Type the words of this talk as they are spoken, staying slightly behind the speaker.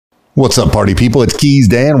What's up, party people? It's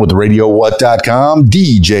KeysDAN with RadioWhat.com,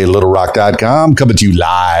 DJLittleRock.com, coming to you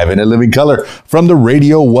live in a living color from the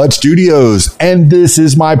Radio What studios. And this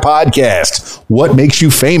is my podcast, What Makes You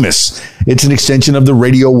Famous? It's an extension of the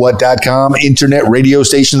RadioWhat.com internet radio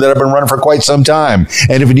station that I've been running for quite some time.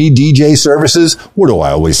 And if you need DJ services, where do I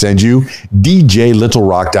always send you?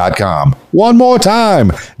 DJLittleRock.com. One more time,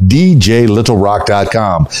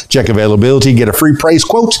 DJLittleRock.com. Check availability, get a free price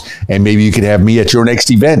quote, and maybe you can have me at your next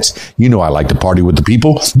event. You know I like to party with the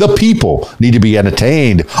people. The people need to be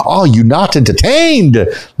entertained. Are you not entertained?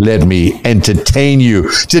 Let me entertain you.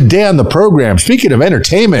 Today on the program, speaking of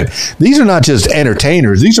entertainment, these are not just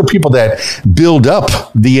entertainers. These are people that build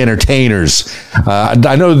up the entertainers.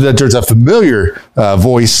 I know that there's a familiar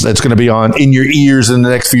voice that's going to be on in your ears in the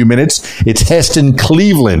next few minutes. It's Heston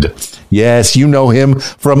Cleveland. Yes, you know him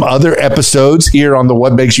from other episodes here on the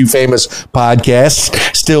What Makes You Famous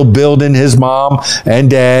podcast. Still building his mom and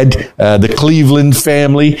dad, the Cleveland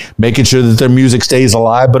family, making sure that their music stays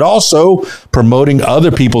alive, but also promoting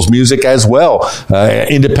other people's music as well,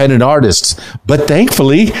 independent artists. But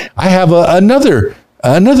thankfully, I have another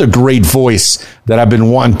great voice that I've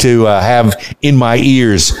been wanting to have in my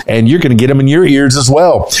ears, and you're going to get him in your ears as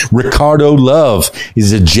well. Ricardo Love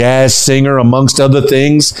is a jazz singer, amongst other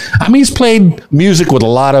things. I mean, he's played music with a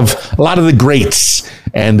lot of the greats,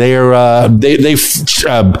 and they've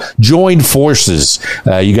joined forces.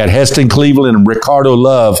 You got Heston Cleveland and Ricardo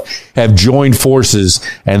Love have joined forces,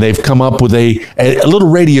 and they've come up with a little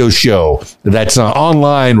radio show that's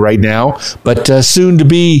online right now, but soon to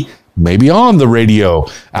be maybe on the radio,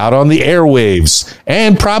 out on the airwaves,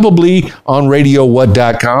 and probably on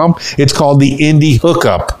RadioWhat.com. It's called the Indy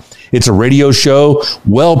HookUp. It's a radio show,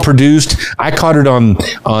 well produced. I caught it on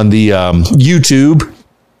the YouTube,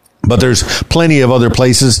 but there's plenty of other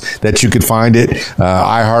places that you could find it.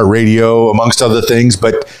 iHeartRadio, amongst other things.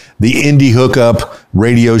 But the Indy HookUp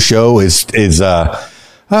radio show is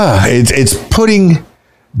putting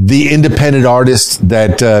the independent artists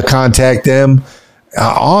that contact them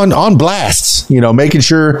on blasts, making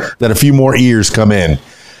sure that a few more ears come in.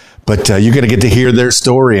 But you're going to get to hear their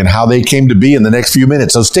story and how they came to be in the next few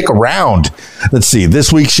minutes. So stick around. Let's see.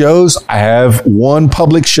 This week's shows, I have one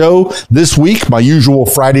public show this week, my usual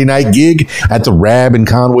Friday night gig at the Rab in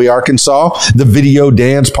Conway, Arkansas, the Video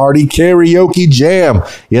Dance Party Karaoke Jam.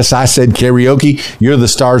 Yes, I said karaoke. You're the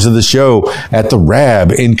stars of the show at the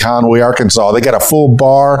Rab in Conway, Arkansas. They got a full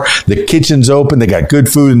bar. The kitchen's open. They got good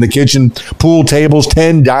food in the kitchen. Pool tables,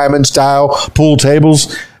 10 diamond style pool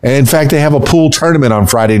tables. And in fact, they have a pool tournament on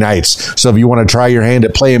Friday nights. So if you want to try your hand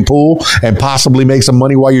at playing pool and possibly make some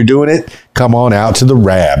money while you're doing it, come on out to the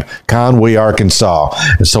Rab, Conway, Arkansas.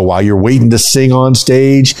 And so while you're waiting to sing on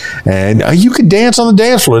stage, and you can dance on the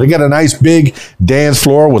dance floor. They got a nice big dance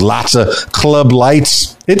floor with lots of club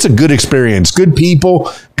lights. It's a good experience. Good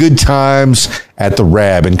people, good times at the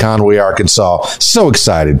Rab in Conway, Arkansas. So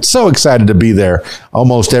excited to be there.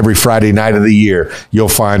 Almost every Friday night of the year, you'll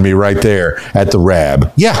find me right there at the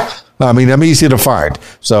Rab. Yeah, I mean, I'm easy to find.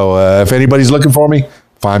 So if anybody's looking for me,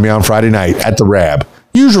 find me on Friday night at the Rab.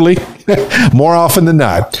 Usually, more often than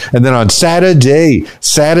not. And then on Saturday, I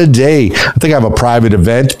think I have a private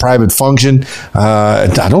event, private function.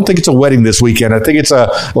 I don't think it's a wedding this weekend. I think it's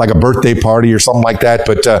like a birthday party or something like that.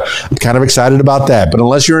 But I'm kind of excited about that. But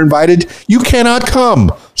unless you're invited, you cannot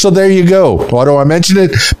come. So there you go. Why do I mention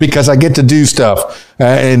it? Because I get to do stuff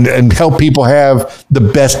and help people have the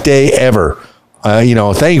best day ever.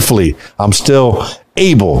 Thankfully, I'm still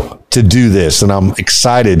able to do this, and I'm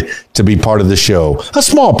excited to be part of the show, a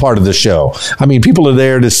small part of the show. I mean, people are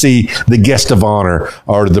there to see the guest of honor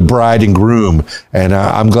or the bride and groom, and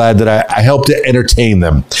I'm glad that I help to entertain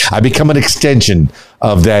them. I become an extension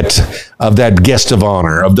of that guest of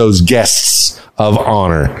honor, of those guests of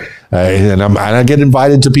honor, and I get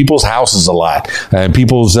invited to people's houses a lot, and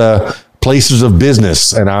people's places of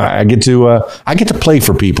business, and I get to play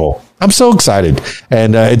for people. I'm so excited,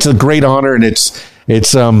 and it's a great honor, and it's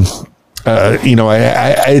a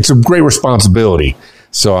great responsibility.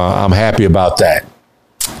 So I'm happy about that.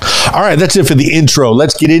 All right, that's it for the intro.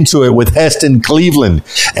 Let's get into it with Heston Cleveland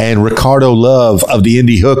and Ricardo Love of the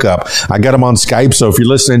Indy HookUp. I got them on Skype, so if you're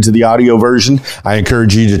listening to the audio version, I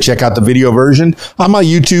encourage you to check out the video version on my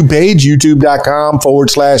YouTube page,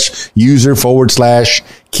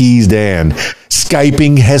 youtube.com/user/KeysDAN.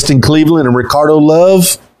 Skyping Heston Cleveland and Ricardo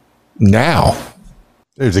Love now.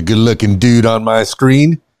 There's a good-looking dude on my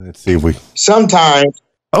screen. Let's see if we... Sometimes.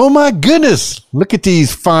 Oh, my goodness. Look at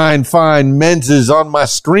these fine menses on my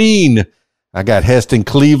screen. I got Heston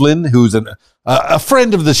Cleveland, who's a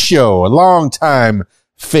friend of the show, a longtime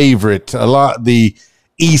favorite, the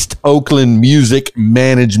East Oakland Music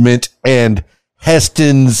Management and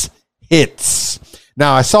Heston's Hits.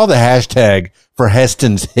 Now, I saw the hashtag for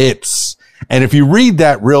Heston's Hits, and if you read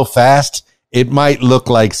that real fast, it might look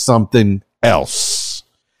like something else.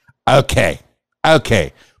 Okay,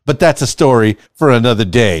 but that's a story for another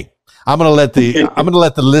day. I'm gonna let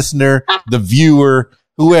the listener, the viewer,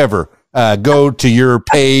 whoever, go to your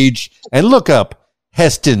page and look up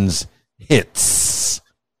Heston's Hits.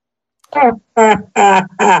 And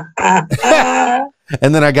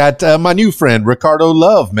then I got my new friend Ricardo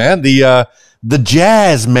Love, man, the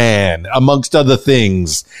jazz man, amongst other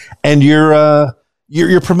things. And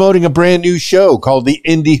you're promoting a brand new show called the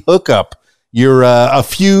Indy HookUp. You're a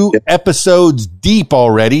few episodes deep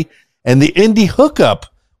already, and the Indy HookUp.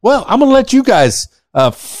 Well, I'm gonna let you guys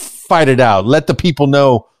fight it out. Let the people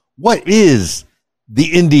know, what is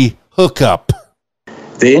the Indy HookUp.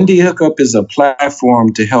 The Indy HookUp is a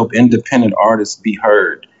platform to help independent artists be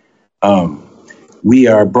heard. We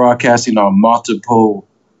are broadcasting on multiple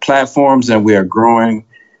platforms, and we are growing.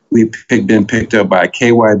 We've been picked up by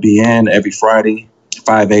KYBN every Friday,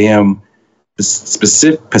 5 a.m.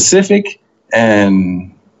 Pacific,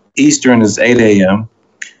 and Eastern is 8 a.m.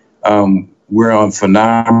 We're on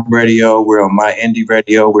Phenom Radio. We're on My Indie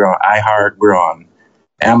Radio. We're on iHeart. We're on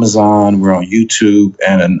Amazon. We're on YouTube,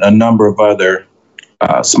 and a number of other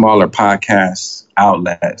smaller podcast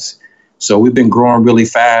outlets. So we've been growing really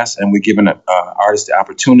fast, and we're giving artists the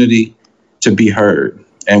opportunity to be heard.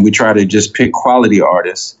 And we try to just pick quality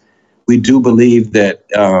artists. We do believe that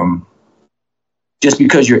just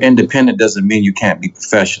because you're independent doesn't mean you can't be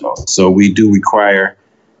professional. So we do require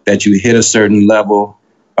that you hit a certain level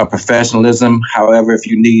of professionalism. However, if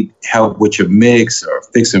you need help with your mix or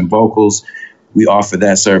fixing vocals, we offer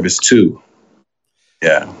that service too.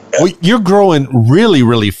 Yeah. Well, you're growing really,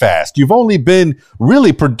 really fast. You've only been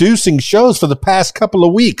really producing shows for the past couple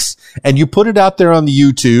of weeks, and you put it out there on the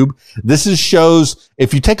YouTube. This is shows,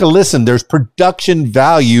 if you take a listen, there's production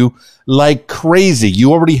value like crazy.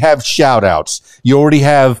 You already have shout outs. You already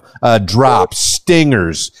have drops,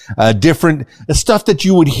 stingers, different stuff that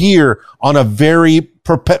you would hear on a very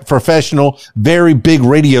professional, very big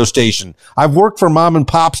radio station. I've worked for mom and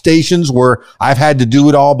pop stations where I've had to do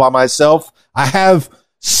it all by myself. I have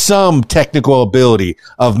some technical ability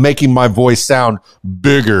of making my voice sound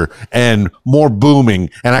bigger and more booming,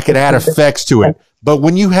 and I can add effects to it. But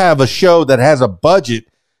when you have a show that has a budget,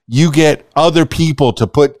 you get other people to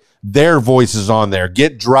put their voices on there,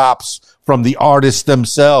 get drops from the artists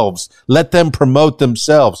themselves, let them promote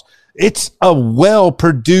themselves. It's a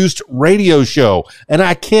well-produced radio show, and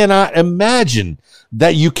I cannot imagine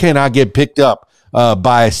that you cannot get picked up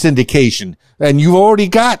by syndication. And you've already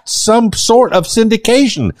got some sort of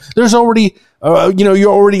syndication. There's already, you're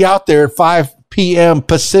already out there at 5 p.m.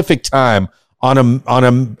 Pacific time on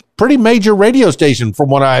a pretty major radio station, from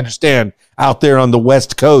what I understand, out there on the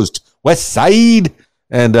West Coast, West Side.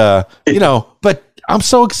 And, but I'm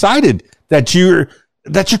so excited that you're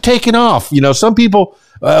taking off. Some people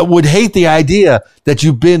would hate the idea that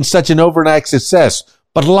you've been such an overnight success,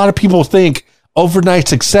 but a lot of people think overnight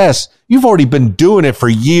success, you've already been doing it for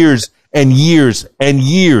years and years and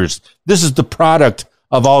years. This is the product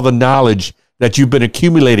of all the knowledge that you've been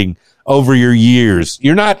accumulating over your years.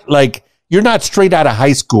 You're not straight out of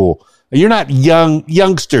high school. You're not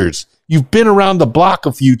youngsters. You've been around the block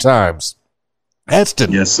a few times.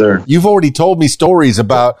 Heston. Yes, sir. You've already told me stories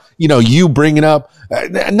about, you bringing up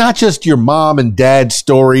not just your mom and dad's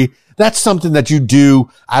story. That's something that you do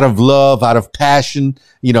out of love, out of passion,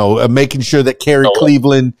 making sure that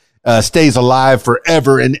Cleveland stays alive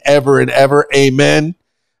forever and ever and ever. Amen.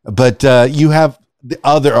 But you have the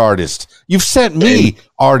other artists. You've sent me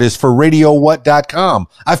artists for RadioWhat.com.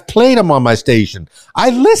 I've played them on my station. I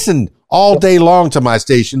listen all day long to my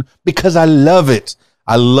station because I love it.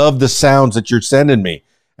 I love the sounds that you're sending me.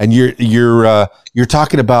 And you're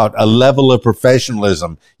talking about a level of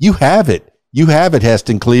professionalism. You have it. You have it,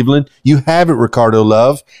 Heston Cleveland. You have it, Ricardo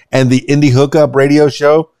Love. And the Indy HookUp radio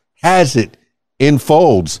show has it in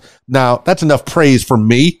folds. Now, that's enough praise from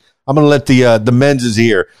me. I'm going to let the Menses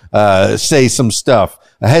here say some stuff.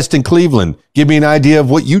 Heston Cleveland, give me an idea of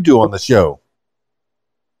what you do on the show.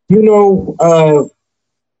 And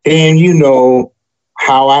you know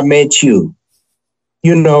how I met you.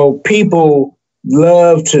 People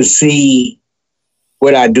love to see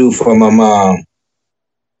what I do for my mom.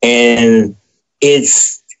 And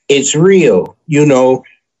it's real.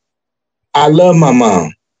 I love my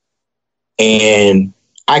mom. And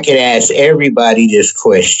I could ask everybody this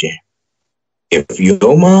question. If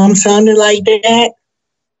your mom sounded like that,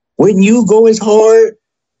 wouldn't you go as hard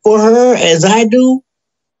for her as I do?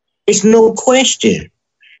 It's no question.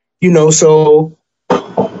 So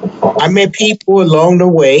I met people along the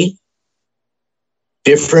way,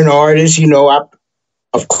 different artists.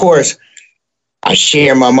 Of course, I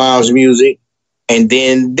share my mom's music, and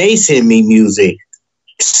then they send me music.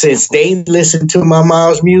 Since they listen to my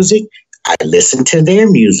mom's music, I listen to their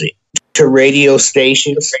music, to radio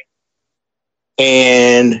stations.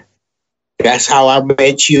 And that's how I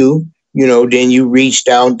met you. Then you reached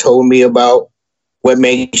out and told me about what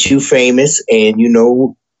makes you famous. And,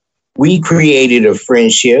 we created a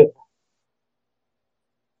friendship.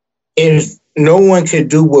 If no one could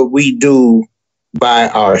do what we do by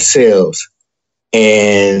ourselves.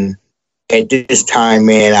 And at this time,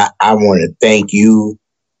 man, I want to thank you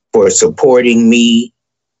for supporting me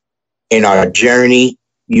in our journey.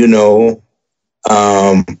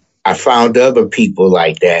 I found other people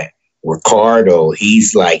like that. Ricardo,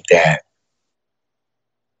 he's like that.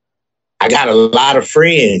 I got a lot of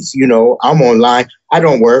friends. I'm online. I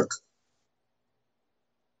don't work.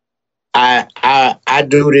 I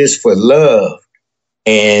do this for love.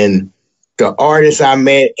 And the artists I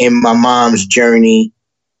met in my mom's journey,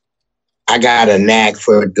 I got a knack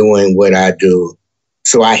for doing what I do.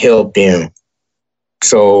 So I help them.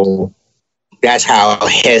 So that's how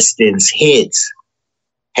Heston's Hits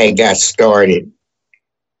had got started.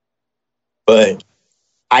 But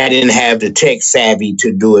I didn't have the tech savvy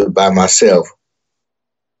to do it by myself.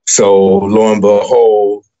 So lo and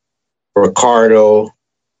behold, Ricardo,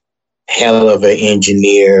 hell of an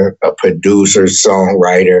engineer, a producer,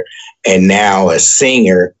 songwriter, and now a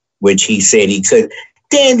singer, which he said he could.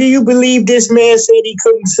 Dan, do you believe this man said he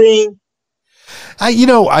couldn't sing? I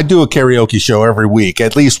do a karaoke show every week,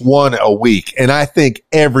 at least one a week. And I think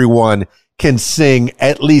everyone can sing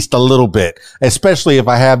at least a little bit, especially if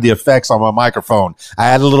I have the effects on my microphone. I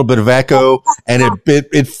add a little bit of echo and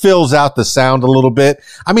it fills out the sound a little bit.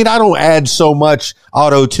 I mean, I don't add so much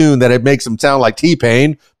auto tune that it makes them sound like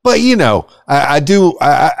T-Pain, but I do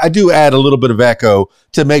add a little bit of echo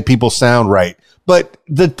to make people sound right. But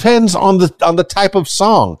depends on the type of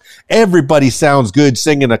song. Everybody sounds good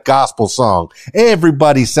singing a gospel song.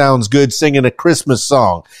 Everybody sounds good singing a Christmas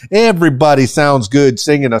song. Everybody sounds good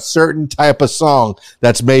singing a certain type of song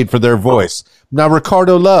that's made for their voice. Now,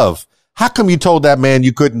 Ricardo Love, how come you told that man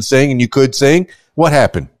you couldn't sing and you could sing? What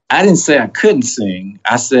happened? I didn't say I couldn't sing.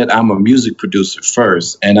 I said I'm a music producer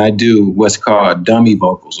first, and I do what's called dummy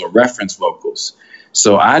vocals or reference vocals.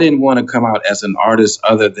 So I didn't want to come out as an artist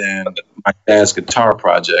other than my dad's guitar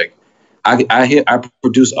project. I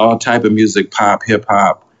produce all type of music, pop, hip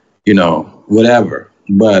hop, whatever.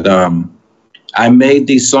 But I made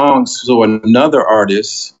these songs so another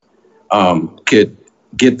artist could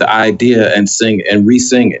get the idea and sing and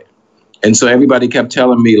re-sing it. And so everybody kept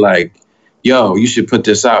telling me like, "Yo, you should put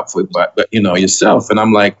this out for yourself." And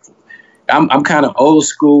I'm like, I'm kind of old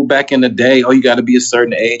school back in the day. Oh, you got to be a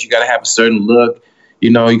certain age, you got to have a certain look.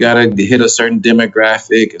 You got to hit a certain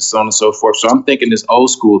demographic and so on and so forth. So I'm thinking this old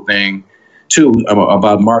school thing, too,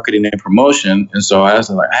 about marketing and promotion. And so I was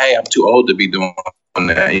like, hey, I'm too old to be doing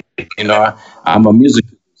that. I'm a music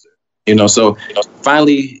producer. So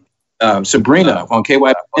finally, Sabrina on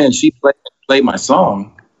KYPN, she played my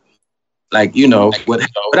song, like,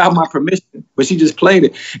 without my permission. But she just played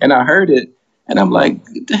it. And I heard it. And I'm like,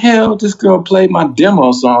 what the hell? This girl played my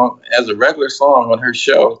demo song as a regular song on her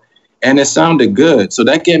show. And it sounded good. So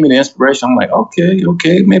that gave me the inspiration. I'm like, okay,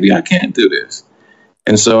 maybe I can do this.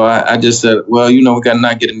 And so I just said, well, we got to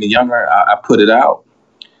not get any younger. I put it out.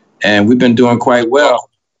 And we've been doing quite well.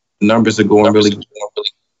 The numbers are going really good.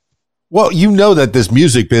 Well, that this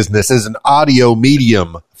music business is an audio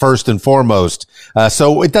medium first and foremost.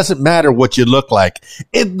 So it doesn't matter what you look like.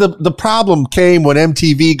 The problem came when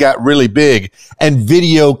MTV got really big and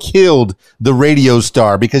video killed the radio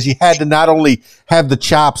star, because you had to not only have the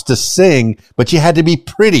chops to sing, but you had to be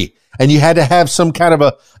pretty. And you had to have some kind of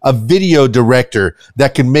a video director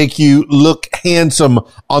that can make you look handsome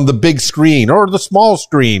on the big screen or the small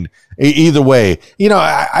screen. Either way,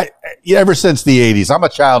 I ever since the 80s, I'm a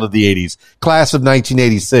child of the 80s, class of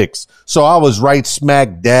 1986. So I was right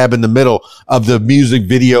smack dab in the middle of the music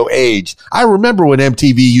video age. I remember when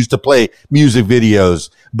MTV used to play music videos.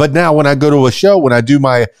 But now when I go to a show, when I do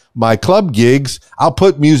my club gigs, I'll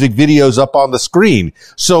put music videos up on the screen.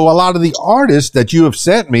 So a lot of the artists that you have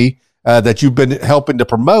sent me, that you've been helping to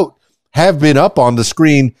promote, have been up on the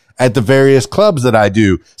screen at the various clubs that I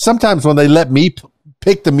do. Sometimes when they let me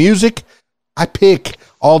pick the music, I pick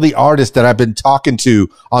all the artists that I've been talking to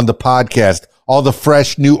on the podcast, all the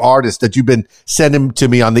fresh new artists that you've been sending to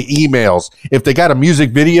me on the emails. If they got a music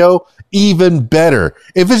video, even better.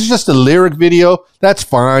 If it's just a lyric video, that's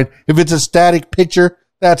fine. If it's a static picture,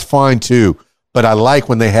 that's fine too. but I like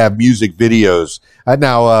when they have music videos.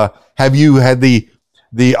 Now, have you had the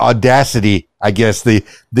audacity, I guess,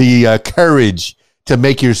 the courage to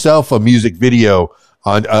make yourself a music video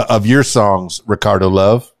on of your songs, Ricardo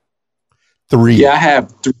Love? 3. Yeah, I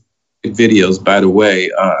have 3 videos, by the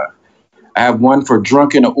way. I have one for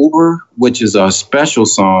Drunk in an Uber, which is a special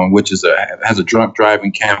song, which is has a drunk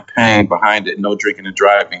driving campaign behind it, no drinking and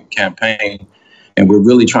driving campaign. And we're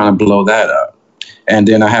really trying to blow that up. And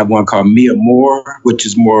then I have one called Me More, which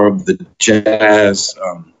is more of the jazz,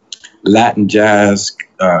 Latin jazz,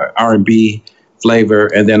 R&B flavor.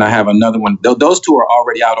 And then I have another one. Those 2 are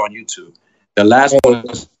already out on YouTube. The last one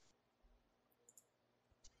is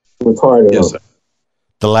Ricardo. Yes, sir.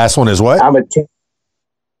 The last one is what? I'm gonna tell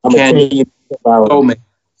you about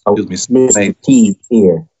Mr. Keys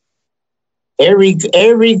here.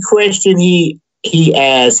 Every question he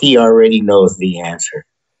asks, he already knows the answer.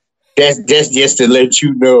 That's just to let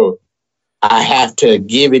you know. I have to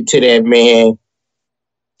give it to that man.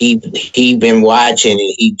 He been watching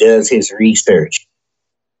and he does his research.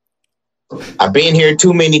 I've been here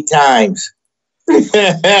too many times. Well,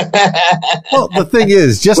 the thing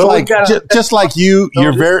is, just like you,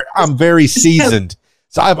 I'm very seasoned.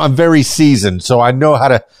 So I'm very seasoned, so I know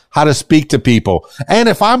how to speak to people. And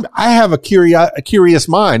if I have a curious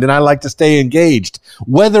mind, and I like to stay engaged,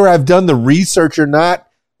 whether I've done the research or not,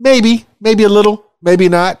 maybe a little, maybe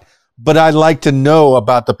not, but I like to know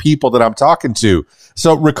about the people that I'm talking to.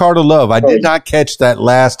 So, Ricardo Love, I did not catch that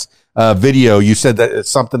last video. You said that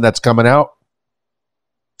it's something that's coming out.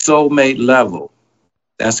 Soulmate Level.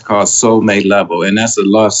 That's called Soulmate Level, and that's a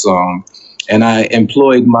love song. And I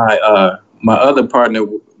employed my my other partner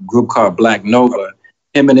group called Black Nova.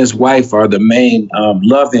 Him and his wife are the main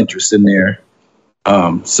love interest in there.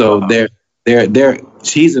 So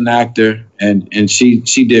she's an actor, and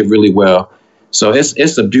she did really well. So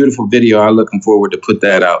it's a beautiful video. I'm looking forward to put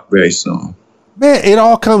that out very soon. Man, it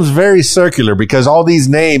all comes very circular because all these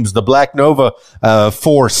names, the Black Nova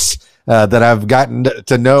force that I've gotten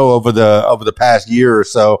to know over the past year or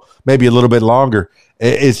so, maybe a little bit longer.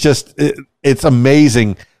 It's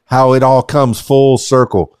amazing how it all comes full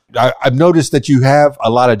circle. I've noticed that you have a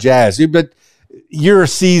lot of jazz, but you're a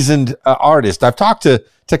seasoned artist. I've talked to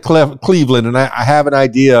Cleveland, and I have an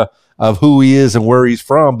idea of who he is and where he's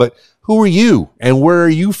from. But who are you, and where are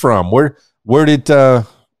you from? Where did? Hold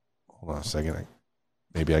on a second.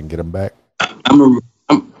 Maybe I can get him back. I'm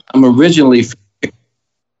originally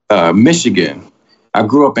from Michigan. I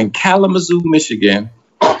grew up in Kalamazoo, Michigan,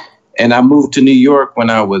 and I moved to New York when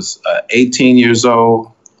I was 18 years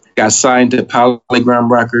old. Got signed to Polygram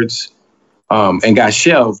Records, and got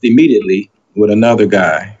shelved immediately with another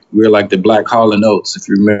guy. We were like the Black Hall and Oates, if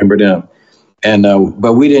you remember them. And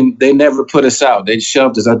but they never put us out. They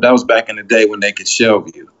shelved us. That was back in the day when they could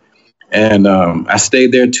shelve you. And I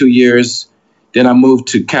stayed there 2 years. Then I moved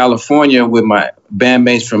to California with my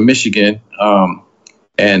bandmates from Michigan.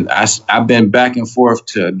 And I've been back and forth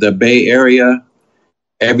to the Bay Area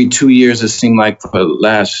every 2 years, it seemed like, for the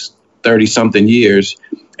last 30-something years.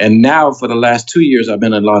 And now for the last 2 years, I've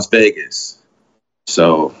been in Las Vegas.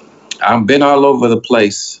 So I've been all over the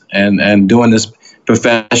place and doing this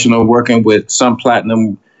professional, working with some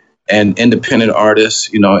platinum and independent artists,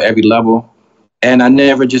 every level. And I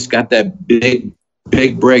never just got that big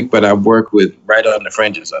break, but I worked with right on the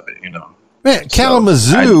fringes of it, Man,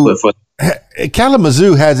 Kalamazoo,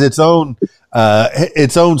 Kalamazoo has its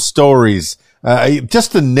own stories.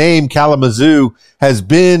 Just the name Kalamazoo has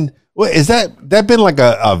been. Is that been like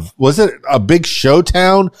was it a big show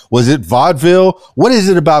town? Was it vaudeville? What is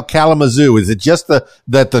it about Kalamazoo? Is it just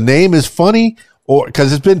that the name is funny, or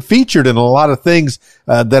because it's been featured in a lot of things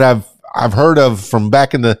that I've heard of from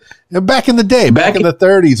back in the day, back in the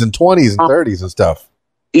 30s and 20s and 30s and stuff.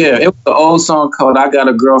 Yeah, it was an old song called "I Got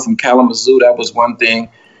a Girl from Kalamazoo." That was one thing.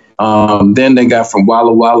 Then they got from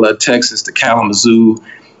Walla Walla, Texas to Kalamazoo,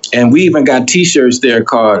 and we even got T-shirts there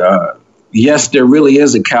called. Yes, there really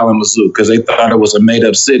is a Kalamazoo, because they thought it was a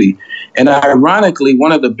made-up city. And ironically,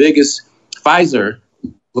 one of the biggest Pfizer,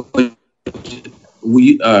 it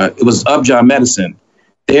was Upjohn Medicine.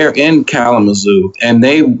 They're in Kalamazoo, and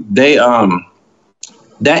they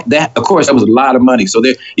that of course that was a lot of money. So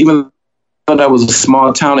even though that was a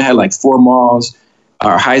small town, it had like 4 malls.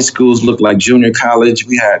 Our high schools looked like junior college.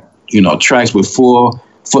 We had tracks with full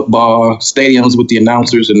football stadiums with the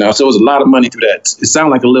announcers, and so it was a lot of money through that. It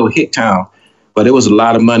sounded like a little hick town, but it was a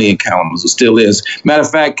lot of money in Kalamazoo. Still is. Matter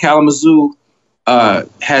of fact, Kalamazoo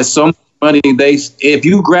has so much money. If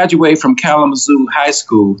you graduate from Kalamazoo High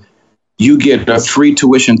School, you get a free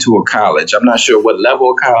tuition to a college. I'm not sure what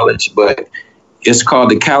level of college, but it's called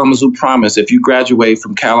the Kalamazoo Promise. If you graduate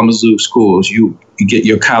from Kalamazoo schools, you get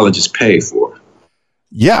your colleges paid for.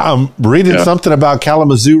 Yeah, I'm reading something about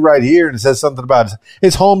Kalamazoo right here, and it says something about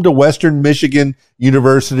it's home to Western Michigan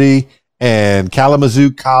University and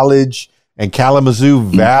Kalamazoo College and Kalamazoo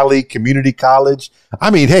Valley Community College.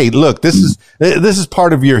 I mean, hey, look, this is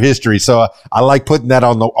part of your history, so I like putting that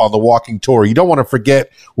on the walking tour. You don't want to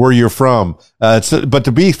forget where you're from, but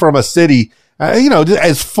to be from a city,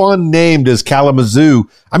 as fun named as Kalamazoo.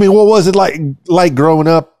 I mean, what was it like growing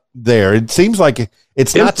up there? It seems like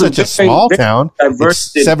it's not such a small town.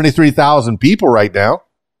 It's 73,000 people right now.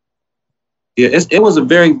 Yeah, it was a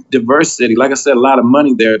very diverse city. Like I said, a lot of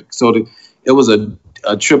money there. So it was a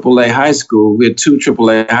AAA high school. We had 2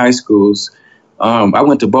 AAA high schools. I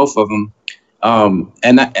went to both of them.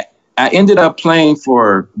 And I ended up playing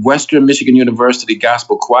for Western Michigan University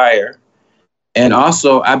Gospel Choir. And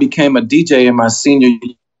also I became a DJ in my senior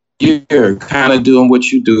year, kind of doing what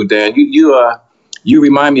you do, Dan. You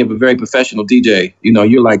remind me of a very professional DJ.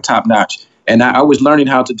 You're like top notch. And I was learning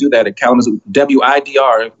how to do that at Kalamazoo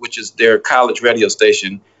WIDR, which is their college radio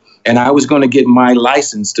station. And I was going to get my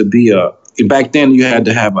license to be back then you had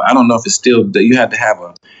to have, I don't know if it's still, you had to have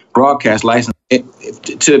a broadcast license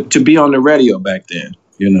to be on the radio back then,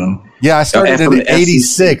 Yeah, I started in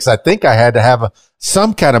 86. I think I had to have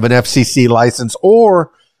some kind of an FCC license,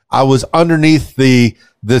 or I was underneath the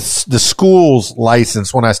school's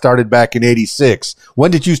license when I started back in 86.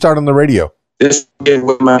 When did you start on the radio? This is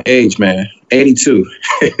with my age, man. 82.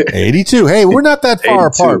 82. Hey, we're not that far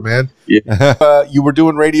apart, man. Yeah. You were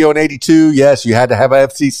doing radio in 82. Yes, you had to have an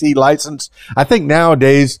FCC license. I think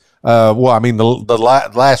nowadays,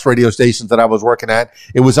 the last radio stations that I was working at,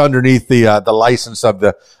 it was underneath the license of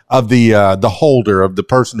the holder, of the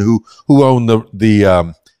person who owned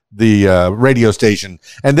the radio station,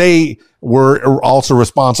 and they were also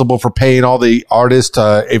responsible for paying all the artists.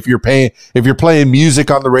 If you're playing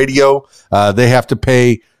music on the radio, they have to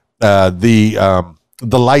pay the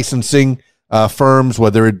licensing firms,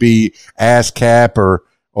 whether it be ASCAP or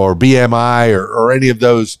BMI or any of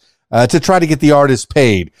those, to try to get the artists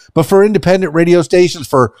paid. But for independent radio stations,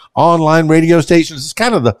 for online radio stations, it's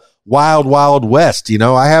kind of the wild, wild west.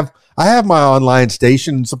 I have my online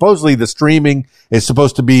station. Supposedly the streaming is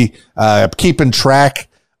supposed to be keeping track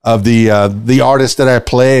of the artists that I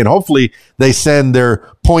play, and hopefully they send their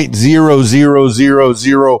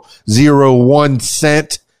 0.0000001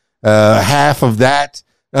 cent, half of that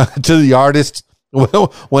to the artist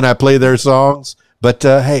when I play their songs. But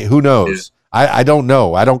hey, who knows? I don't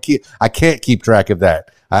know. I can't keep track of that.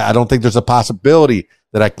 I don't think there's a possibility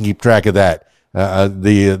that I can keep track of that.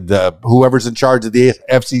 The whoever's in charge of the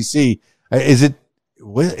FCC, is it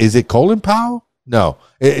Colin Powell? No,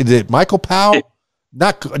 is it Michael Powell?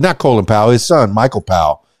 Not Colin Powell. His son Michael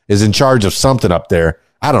Powell is in charge of something up there.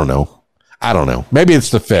 I don't know. Maybe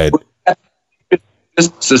it's the Fed. It's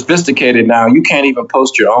sophisticated now. You can't even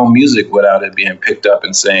post your own music without it being picked up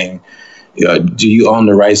and saying, do you own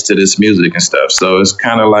the rights to this music and stuff? So it's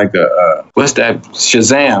kind of like what's that?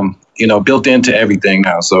 Shazam, built into everything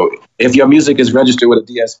now. So if your music is registered with a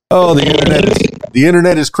DSP. Oh, the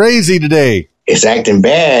internet is crazy today. It's acting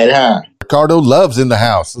bad, huh? Ricardo Love's in the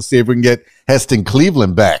house. Let's see if we can get Heston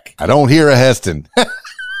Cleveland back. I don't hear a Heston.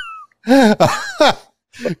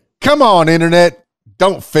 Come on, internet.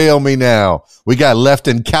 Don't fail me now. We got left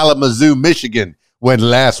in Kalamazoo, Michigan when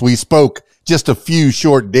last we spoke just a few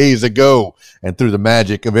short days ago. And through the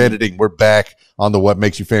magic of editing, we're back on the What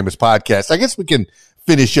Makes You Famous podcast. I guess we can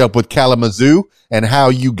finish up with Kalamazoo and how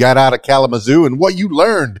you got out of Kalamazoo and what you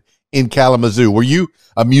learned in Kalamazoo. Were you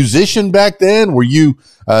a musician back then? Were you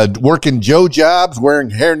working Joe jobs, wearing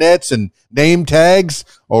hairnets and name tags,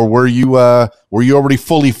 or were you already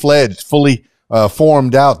fully fledged, fully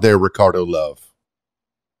formed out there, Ricardo Love?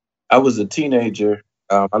 I was a teenager.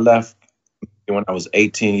 I left when I was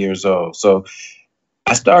 18 years old. So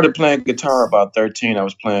I started playing guitar about 13. I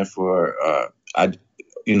was playing for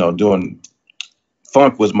doing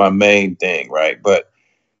funk was my main thing, right? But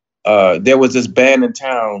there was this band in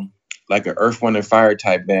town, like an Earth, Wind, and Fire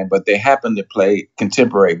type band, but they happened to play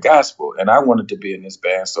contemporary gospel, and I wanted to be in this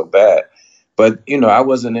band so bad. But, I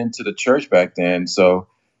wasn't into the church back then, so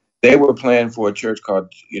they were playing for a church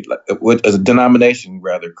called, a denomination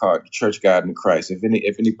rather, called Church God in Christ.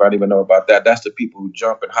 If anybody would know about that, that's the people who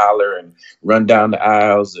jump and holler and run down the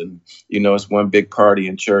aisles, and, it's one big party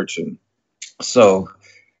in church. And so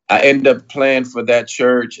I ended up playing for that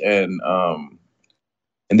church, and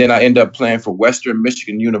then I ended up playing for Western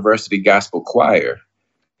Michigan University Gospel Choir.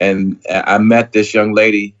 And I met this young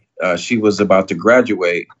lady. She was about to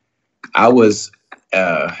graduate. I was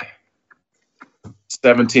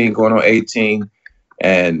 17 going on 18.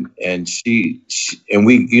 And she and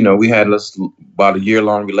we, you know, we had about a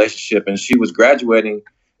year-long relationship, and she was graduating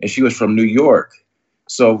and she was from New York.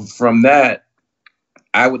 So from that,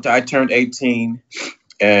 I turned 18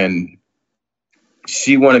 and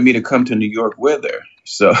she wanted me to come to New York with her.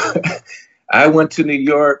 So I went to New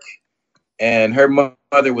York, and her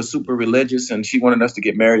mother was super religious and she wanted us to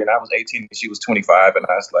get married. And I was 18 and she was 25. And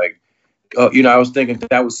I was like, oh, you know, I was thinking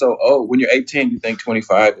that was so old. When you're 18, you think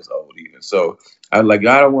 25 is old even. So I was like,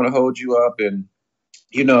 I don't want to hold you up. And,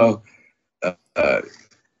 you know,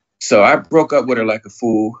 so I broke up with her like a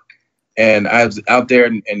fool. And I was out there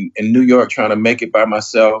in New York trying to make it by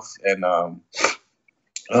myself, and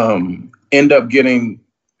end up getting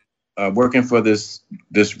working for this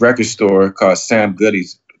record store called Sam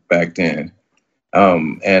Goody's back then.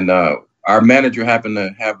 And our manager happened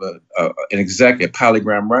to have an exec at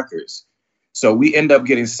Polygram Records. So we end up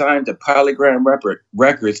getting signed to Polygram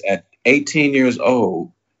Records at 18 years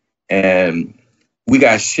old, and we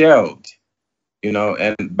got shelved, you know,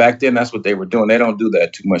 and back then that's what they were doing. They don't do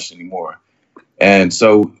that too much anymore. And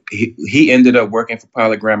so he ended up working for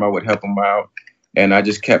Polygram. I would help him out, and I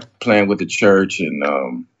just kept playing with the church,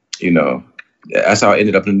 and you know, that's how I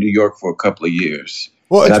ended up in New York for a couple of years.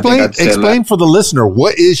 Well, explain for the listener,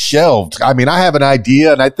 what is shelved? I mean, I have an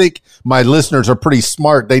idea, and I think my listeners are pretty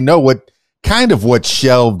smart. They know what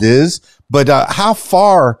shelved is, but how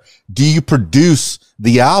far do you produce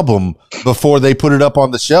the album before they put it up on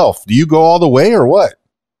the shelf? Do you go all the way or what?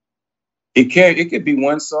 It could be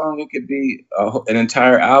one song. It could be an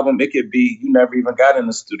entire album. It could be you never even got in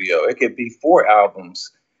the studio. It could be 4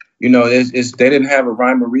 albums. You know, they didn't have a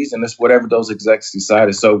rhyme or reason. It's whatever those execs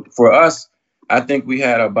decided. So for us, I think we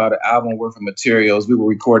had about an album worth of materials. We were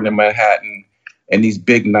recording in Manhattan in these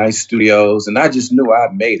big, nice studios. And I just knew I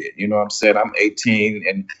made it. You know what I'm saying? I'm 18.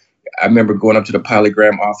 And I remember going up to the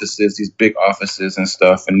Polygram offices, these big offices and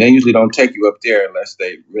stuff. And they usually don't take you up there unless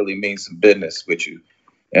they really mean some business with you.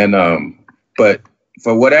 And but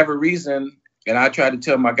for whatever reason, and I tried to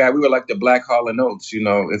tell my guy, we were like the Black Hall & Oates, you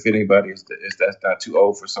know, if anybody is that's not too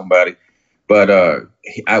old for somebody. But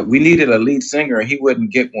we needed a lead singer, and he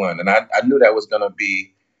wouldn't get one. And I knew that was going to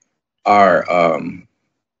be our,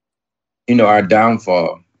 you know, our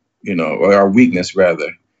downfall, you know, or our weakness,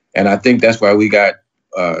 rather. And I think that's why we got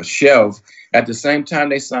shelved. At the same time,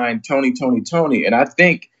 they signed Tony. And I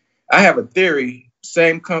think I have a theory,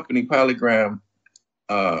 same company, Polygram,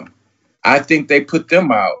 I think they put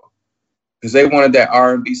them out because they wanted that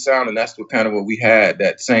R&B sound, and that's what we had.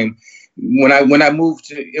 That same when I moved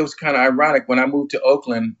to, it was kind of ironic. When I moved to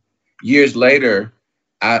Oakland years later,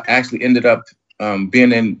 I actually ended up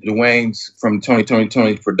being in Dwayne's from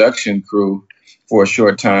Tony's production crew for a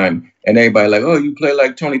short time, and everybody like, oh, you play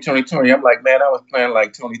like Tony. I'm like, man, I was playing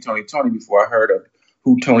like Tony before I heard of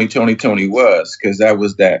who Tony was, because that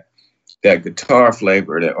was that guitar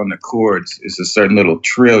flavor that on the chords is a certain little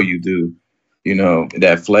trill you do, you know,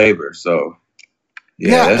 that flavor. So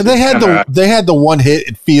yeah, they had the one hit,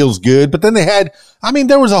 It Feels Good, but then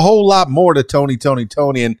there was a whole lot more to Tony.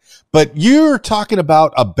 But you're talking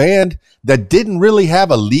about a band that didn't really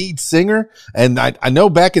have a lead singer. And I know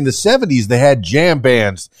back in the 70s, they had jam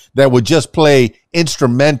bands that would just play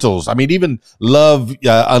instrumentals. I mean, even Love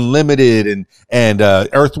Unlimited and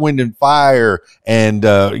Earth, Wind and Fire and,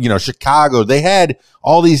 Chicago, they had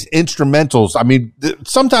all these instrumentals. I mean,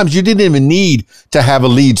 sometimes you didn't even need to have a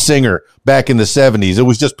lead singer back in the 70s. It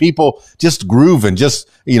was just people just grooving, just,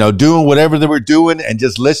 doing whatever they were doing and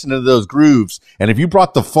just listening to those grooves. And if you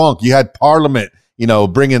brought the funk, you had Parliament,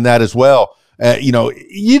 bringing that as well.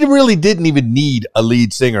 You really didn't even need a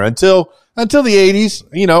lead singer until the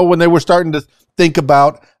 80s, when they were starting to think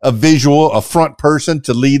about a front person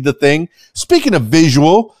to lead the thing. Speaking of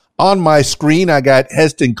visual, on my screen, I got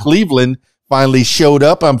Heston Cleveland finally showed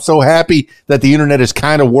up. I'm so happy that the internet is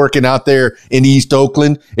kind of working out there in East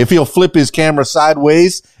Oakland. If he'll flip his camera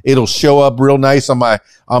sideways, it'll show up real nice on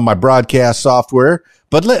my broadcast software.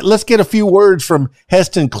 But let's get a few words from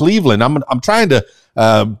Heston Cleveland. I'm trying to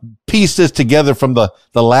piece this together from the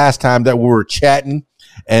last time that we were chatting.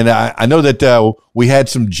 And I know that we had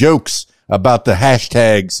some jokes about the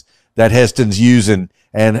hashtags that Heston's using.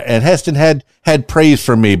 And Heston had praise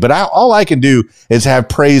for me, but all I can do is have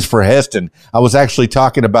praise for Heston. I was actually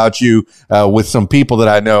talking about you with some people that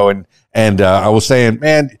I know, and I was saying,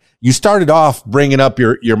 man, you started off bringing up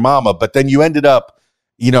your mama, but then you ended up,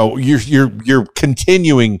 you're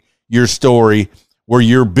continuing your story where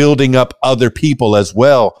you're building up other people as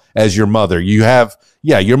well as your mother.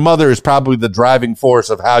 Your mother is probably the driving force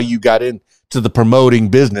of how you got into the promoting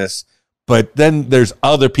business, but then there's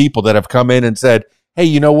other people that have come in and said, hey,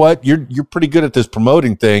 you know what? You're pretty good at this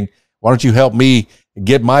promoting thing. Why don't you help me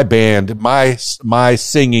get my band, my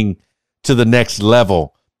singing to the next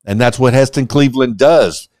level? And that's what Heston Cleveland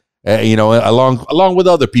does, along with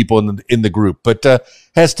other people in the group. But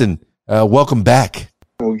Heston, welcome back.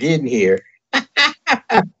 We're getting here.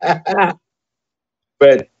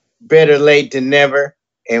 But better late than never.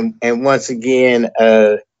 And once again,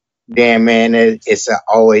 Dan, man, it's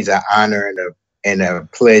always an honor and a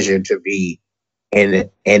pleasure to be in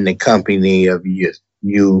the company of you.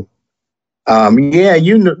 Yeah,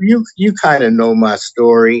 you kind of know my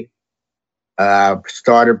story. I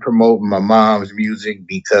started promoting my mom's music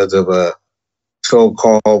because of a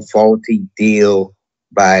so-called faulty deal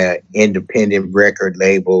by an independent record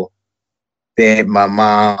label that my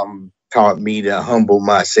mom taught me to humble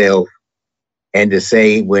myself and to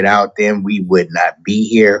say without them, we would not be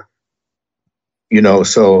here.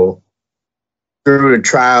 So through the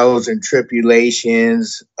trials and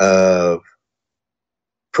tribulations of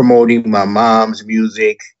promoting my mom's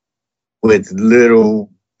music with little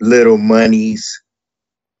monies,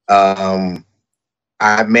 I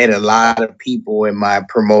met a lot of people in my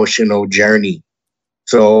promotional journey.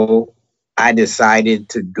 So I decided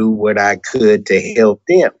to do what I could to help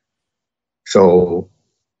them. So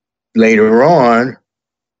later on,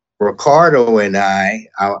 Ricardo and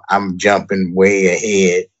I'm jumping way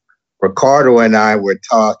ahead. Ricardo and I were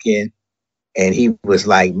talking, and he was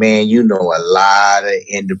like, man, you know a lot of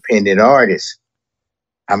independent artists.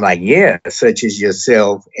 I'm like, yeah, such as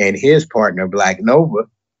yourself and his partner, Black Nova.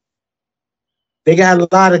 They got a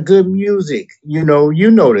lot of good music. You know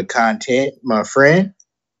the content, my friend.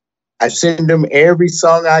 I send them every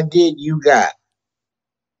song I get, you got.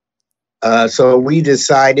 So we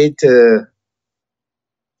decided to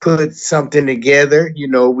put something together.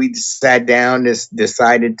 We sat down and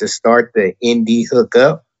decided to start the Indy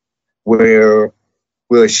HookUp, where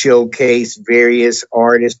we'll showcase various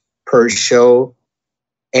artists per show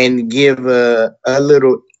and give a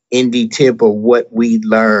little indie tip of what we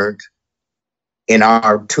learned in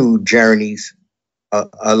our two journeys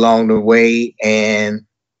along the way. And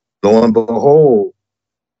lo and behold,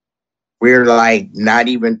 we're like not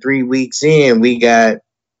even 3 weeks in.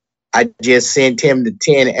 I just sent him the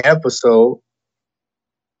 10 episode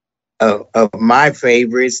of my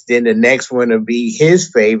favorites. Then the next one will be his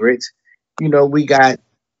favorites. We got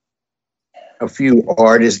a few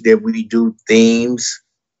artists that we do themes.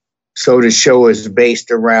 So the show is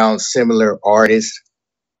based around similar artists.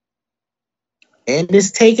 And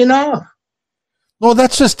it's taken off. Well,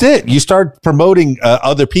 that's just it. You start promoting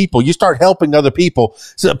other people. You start helping other people.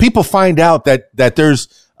 So people find out that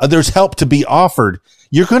there's help to be offered.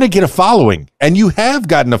 You're going to get a following, and you have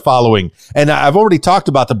gotten a following. And I've already talked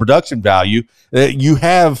about the production value. You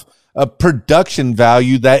have a production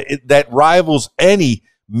value that rivals any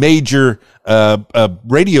major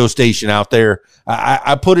radio station out there.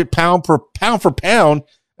 I put it pound for pound.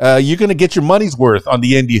 You're going to get your money's worth on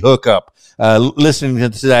the Indy HookUp,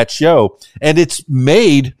 listening to that show. And it's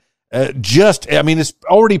made it's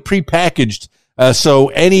already prepackaged. So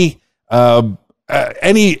any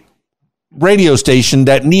radio station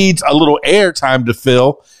that needs a little airtime to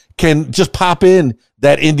fill can just pop in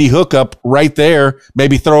that Indy HookUp right there,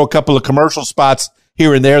 maybe throw a couple of commercial spots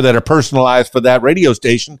here and there that are personalized for that radio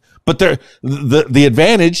station. But the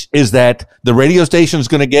advantage is that the radio station is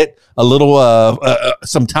going to get a little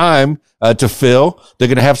some time to fill. They're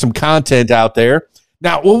going to have some content out there.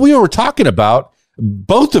 Now, what we were talking about,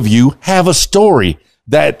 both of you have a story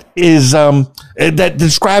that is that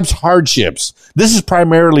describes hardships. This is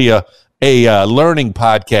primarily a learning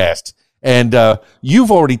podcast, and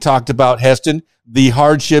you've already talked about, Heston, the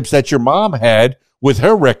hardships that your mom had with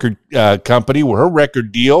her record company, with her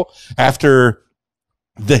record deal, after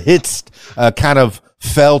the hits kind of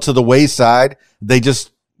fell to the wayside. They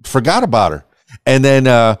just forgot about her. And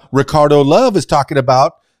then Ricardo Love is talking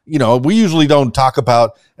about, we usually don't talk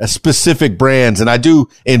about specific brands, and I do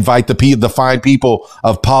invite the fine people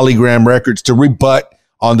of Polygram Records to rebut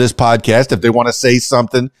on this podcast if they want to say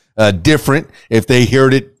something different. If they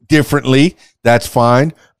heard it differently, that's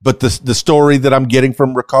fine. But the story that I'm getting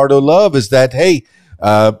from Ricardo Love is that, hey,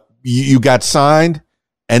 you got signed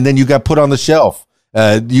and then you got put on the shelf.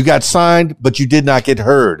 You got signed, but you did not get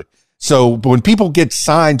heard. So when people get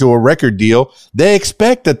signed to a record deal, they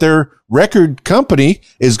expect that their record company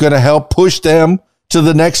is going to help push them to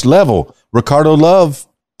the next level. Ricardo Love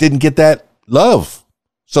didn't get that love,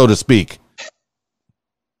 so to speak.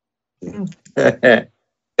 It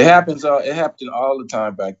happens. It happened all the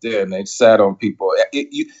time back there, and they sat on people.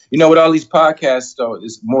 With all these podcasts, though,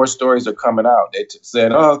 more stories are coming out. They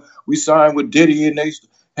said, "Oh, we signed with Diddy, and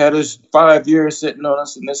had us 5 years sitting on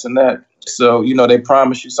us and this and that. So, you know, they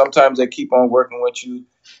promise you. Sometimes they keep on working with you,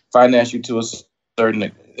 finance you to a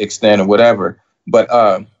certain extent or whatever. But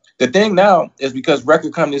the thing now is because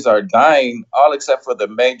record companies are dying, all except for the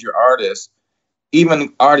major artists.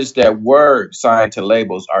 Even artists that were signed to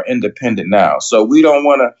labels are independent now. So we don't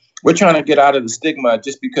want to, we're trying to get out of the stigma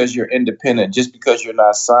just because you're independent, just because you're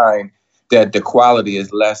not signed, that the quality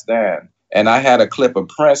is less than. And I had a clip of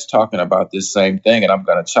Prince talking about this same thing, and I'm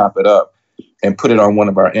going to chop it up and put it on one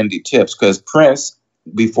of our indie tips, because Prince,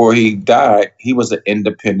 before he died, he was an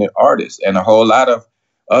independent artist. And a whole lot of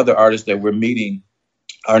other artists that we're meeting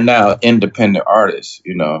are now independent artists,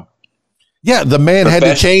 you know. Yeah, the man had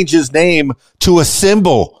to change his name to a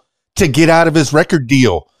symbol to get out of his record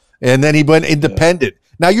deal, and then he went independent. Yeah.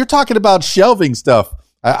 Now, you're talking about shelving stuff.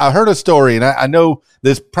 I heard a story, and I know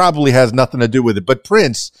this probably has nothing to do with it, but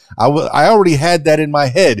Prince, I already had that in my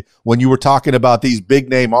head when you were talking about these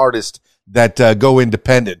big-name artists that go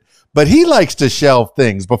independent. But he likes to shelve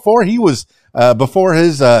things. Before his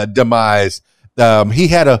demise, he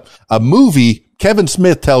had a movie. Kevin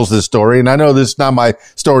Smith tells this story, and I know this is not my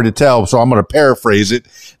story to tell, so I'm going to paraphrase it,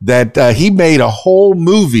 that he made a whole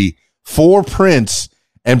movie for Prince,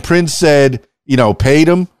 and Prince said, you know, paid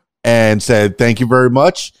him and said, thank you very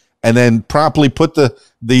much, and then promptly put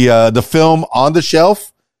the film on the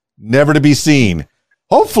shelf, never to be seen.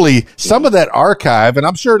 Hopefully, some of that archive, and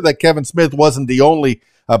I'm sure that Kevin Smith wasn't the only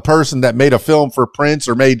person that made a film for Prince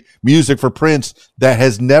or made music for Prince that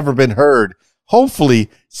has never been heard. Hopefully,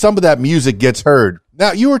 some of that music gets heard.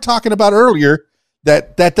 Now, you were talking about earlier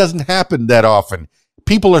that doesn't happen that often.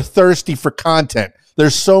 People are thirsty for content.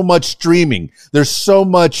 There's so much streaming. There's so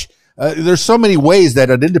many ways that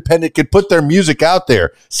an independent could put their music out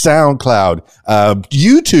there. SoundCloud,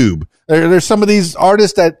 YouTube. There's some of these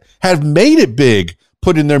artists that have made it big,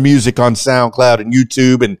 putting their music on SoundCloud and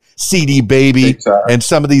YouTube and CD Baby and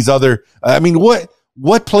some of these other. I mean,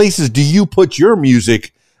 what places do you put your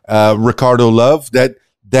music, Ricardo Love,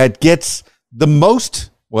 that gets the most?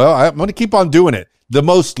 Well, I'm going to keep on doing it. The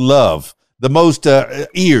most love, the most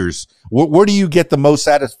ears. Where do you get the most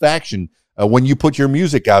satisfaction when you put your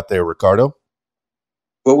music out there, Ricardo?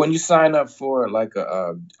 Well, when you sign up for like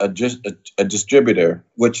a distributor,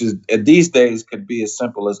 which is these days could be as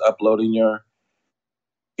simple as uploading your,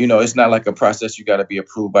 you know, it's not like a process you got to be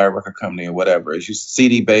approved by a record company or whatever. It's just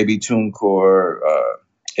CD Baby, TuneCore,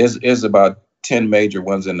 is about 10 major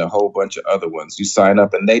ones and a whole bunch of other ones. You sign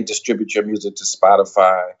up and they distribute your music to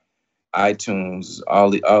Spotify, iTunes, all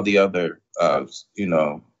the other,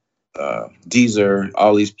 Deezer,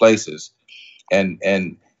 all these places. And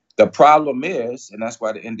the problem is, and that's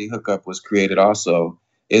why the Indy HookUp was created also,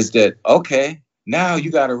 is that, okay, now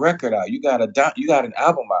you got a record out, you got an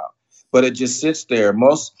album out, but it just sits there.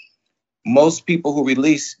 Most people who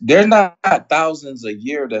release, there's not thousands a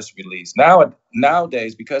year that's released.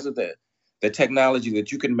 Nowadays, because of the technology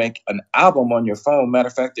that you can make an album on your phone. Matter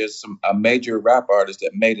of fact, there's a major rap artist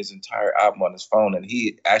that made his entire album on his phone, and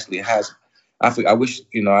he actually has, I wish,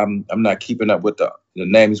 you know, I'm not keeping up with the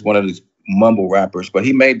name. He's one of these mumble rappers, but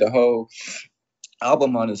he made the whole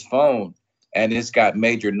album on his phone, and it's got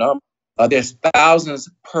major numbers. There's thousands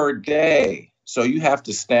per day, so you have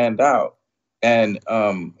to stand out. And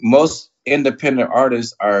most independent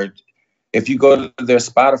artists are, if you go to their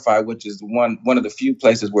Spotify, which is one of the few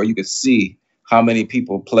places where you could see how many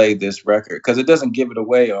people play this record, because it doesn't give it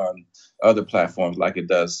away on other platforms like it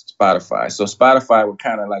does Spotify. So Spotify will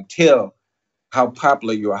kind of like tell how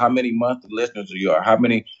popular you are, how many monthly listeners you are, how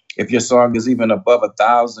many, if your song is even above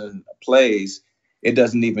 1,000 plays, it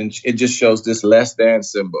just shows this less than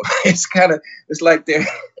symbol. It's like they're,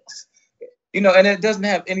 you know, and it doesn't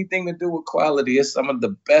have anything to do with quality. It's some of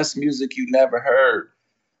the best music you never heard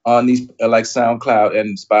on these like SoundCloud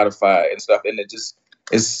and Spotify and stuff. And it's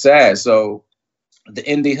sad. So the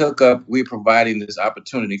Indy HookUp, we're providing this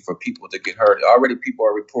opportunity for people to get heard. Already people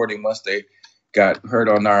are reporting once they got heard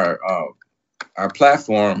on our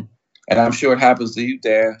platform. And I'm sure it happens to you,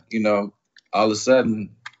 Dan, you know, all of a sudden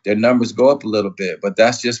their numbers go up a little bit, but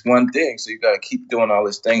that's just one thing. So you got to keep doing all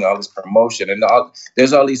this promotion, and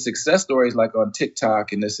there's all these success stories like on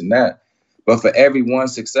TikTok and this and that. But for every one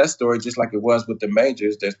success story, just like it was with the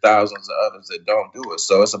majors, there's thousands of others that don't do it.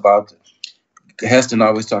 So it's about, Heston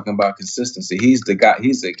always talking about consistency. He's the guy.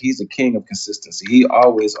 He's a king of consistency. He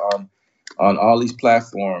always on all these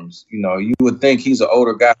platforms. You know, you would think he's an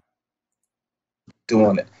older guy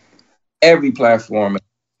doing it. Every platform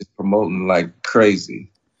is promoting like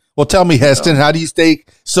crazy. Well, tell me, Heston, how do you stay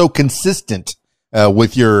so consistent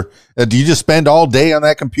with your? Do you just spend all day on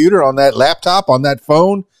that computer, on that laptop, on that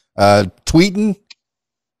phone? Tweeting?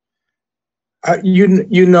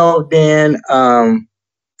 You know, Dan.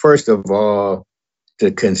 First of all,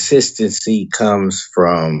 the consistency comes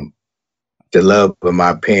from the love of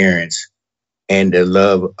my parents and the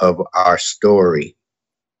love of our story.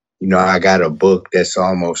 You know, I got a book that's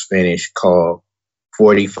almost finished called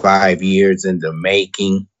 45 Years in the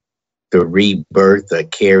Making, The Rebirth of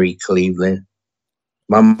Carrie Cleveland.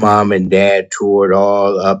 My mom and dad toured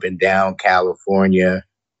all up and down California.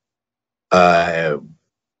 Uh,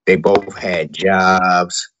 they both had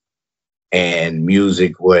jobs, and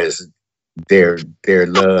music was their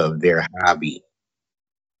love, their hobby.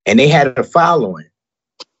 And they had a following,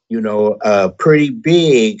 pretty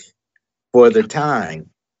big for the time.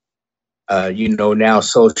 Now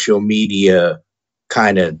social media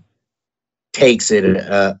kind of takes it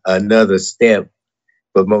another step.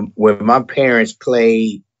 But when my parents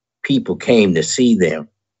played, people came to see them.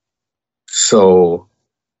 So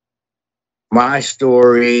my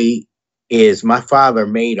story is my father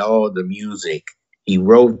made all the music. He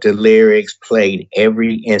wrote the lyrics, played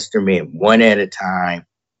every instrument one at a time,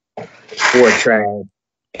 4-track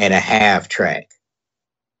and a half track.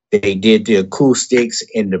 They did the acoustics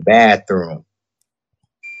in the bathroom,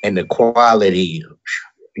 and the quality,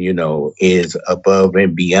 is above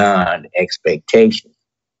and beyond expectation.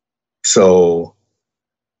 So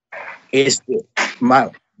it's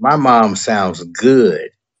my mom sounds good,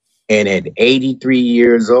 and at 83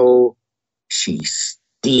 years old, she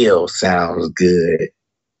still sounds good.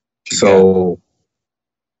 So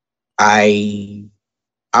I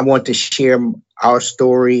want to share our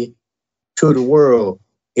story to the world.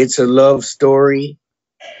 It's a love story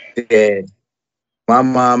that my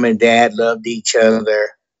mom and dad loved each other.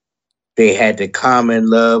 They had the common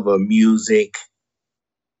love of music,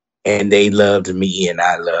 and they loved me and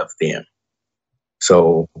I loved them.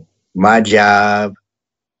 So my job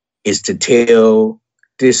is to tell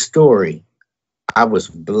this story. I was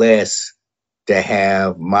blessed to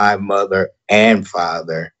have my mother and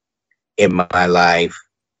father in my life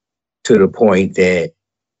to the point that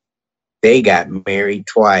they got married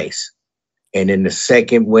twice. And in the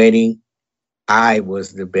second wedding, I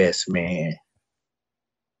was the best man.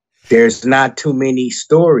 There's not too many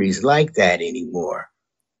stories like that anymore.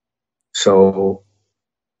 So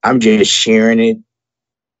I'm just sharing it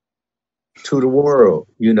to the world,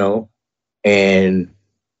 and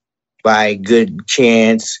by good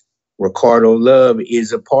chance, Ricardo Love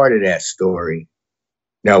is a part of that story.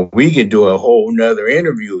 Now we could do a whole nother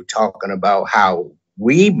interview talking about how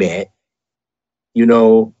we met.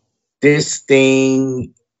 This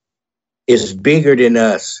thing is bigger than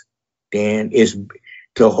us, Dan.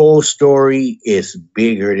 The whole story is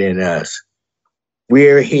bigger than us.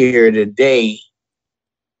 We're here today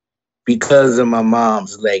because of my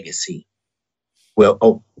mom's legacy.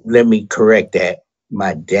 Well, let me correct that.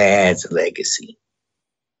 My dad's legacy.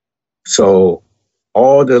 So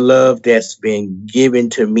all the love that's been given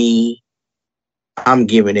to me, I'm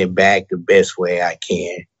giving it back the best way I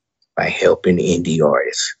can by helping indie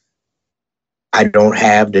artists. I don't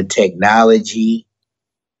have the technology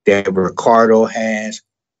that Ricardo has.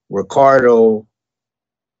 Ricardo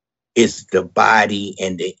is the body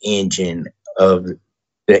and the engine of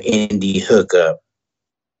the Indy HookUp.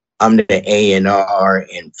 I'm the A&R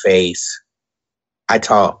and face. I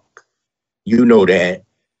talk. You know that.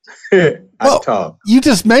 Well, you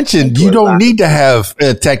just mentioned you don't need to have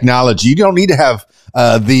technology. You don't need to have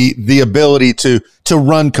the ability to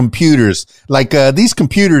run computers. Like these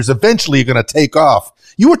computers eventually are going to take off.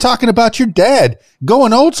 You were talking about your dad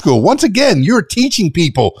going old school. Once again, you're teaching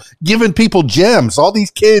people, giving people gems. All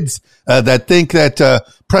these kids that think that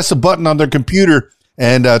press a button on their computer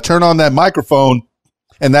and turn on that microphone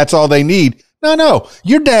and that's all they need. No.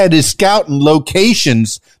 Your dad is scouting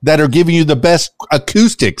locations that are giving you the best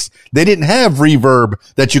acoustics. They didn't have reverb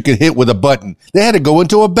that you could hit with a button. They had to go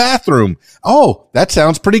into a bathroom. Oh, that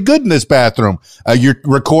sounds pretty good in this bathroom. You're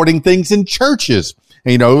recording things in churches.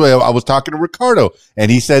 I was talking to Ricardo,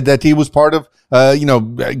 and he said that he was part of,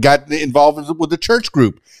 got involved with the church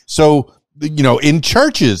group. So, in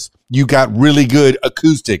churches, you got really good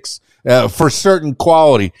acoustics. For certain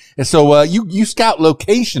quality. And so you scout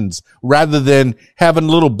locations rather than having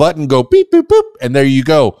a little button go beep, boop, boop, and there you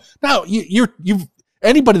go. Now, you've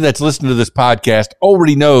anybody that's listening to this podcast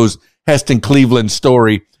already knows Heston Cleveland's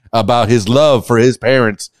story about his love for his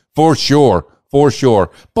parents, for sure.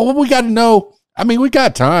 But what we got to know, we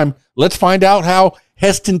got time. Let's find out how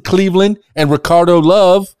Heston Cleveland and Ricardo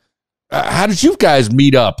Love, how did you guys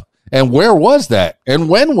meet up? And where was that? And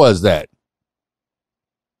when was that?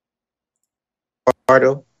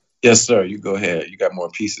 Ricardo? Yes, sir. You go ahead. You got more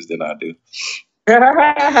pieces than I do.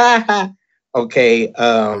 Okay.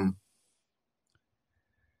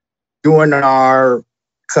 during our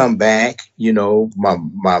comeback, you know, my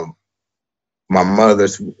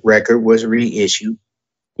mother's record was reissued,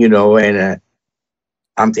 you know, and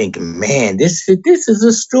I'm thinking, man, this is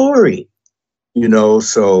a story, you know.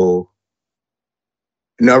 So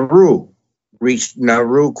Naru reached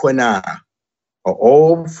Naru Quina, an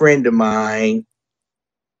old friend of mine,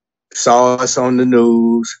 saw us on the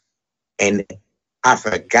news, and I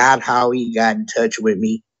forgot how he got in touch with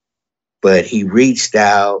me, but he reached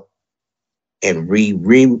out and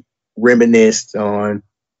reminisced on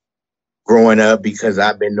growing up because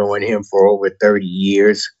I've been knowing him for over 30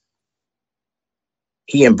 years.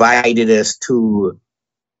 He invited us to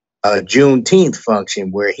a Juneteenth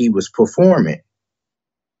function where he was performing.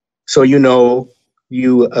 So, you know,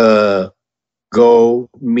 you go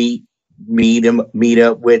meet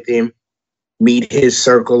up with him, meet his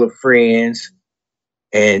circle of friends,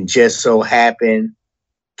 and just so happened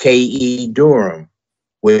K.E. Durham,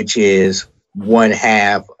 which is one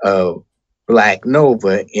half of Black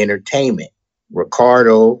Nova Entertainment.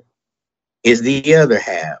 Ricardo is the other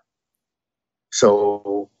half.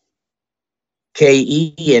 So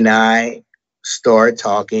K.E. and I start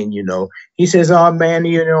talking, you know. He says, oh, man,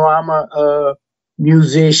 you know, I'm a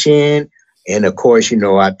musician. And, of course, you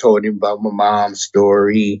know, I told him about my mom's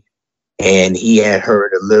story. And he had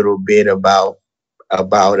heard a little bit about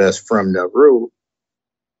us from Nauru.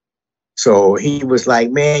 So he was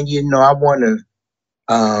like, man, you know, I want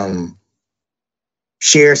to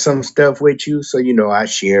share some stuff with you. So, you know, I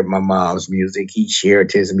shared my mom's music. He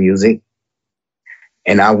shared his music.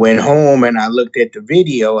 And I went home and I looked at the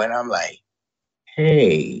video and I'm like,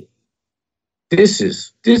 hey, this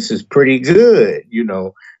is pretty good, you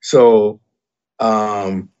know. So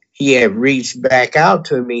he had reached back out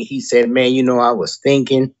to me. He said, man, you know, I was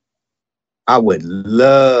thinking I would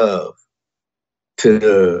love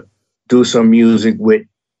to do some music with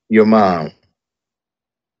your mom.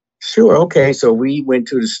 Sure, okay. So we went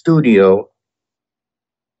to the studio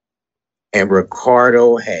and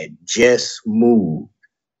Ricardo had just moved.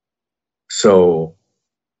 So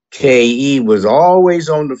KE was always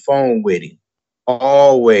on the phone with him.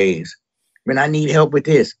 Always. Man, I need help with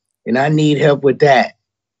this and I need help with that.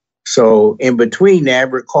 So in between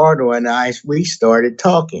that, Ricardo and I, we started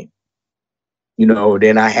talking. You know,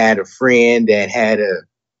 then I had a friend that had a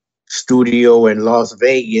studio in Las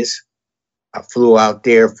Vegas. I flew out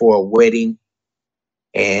there for a wedding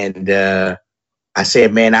and I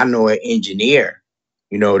said, man, I know an engineer,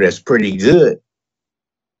 you know, that's pretty good.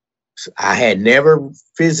 So I had never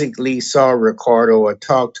physically saw Ricardo or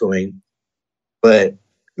talked to him, but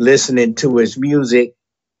listening to his music,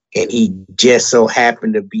 and he just so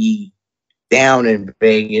happened to be down in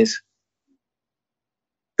Vegas,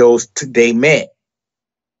 they met.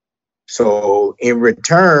 So in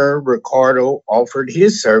return, Ricardo offered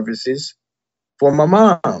his services for my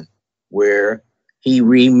mom, where he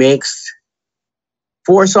remixed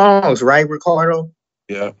 4 songs, right, Ricardo?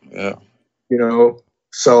 Yeah. You know,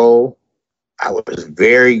 so I was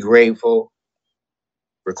very grateful.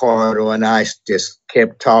 Ricardo and I just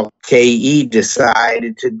kept talking. KE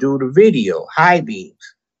decided to do the video, High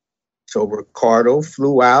Beams. So Ricardo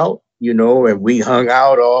flew out, you know, and we hung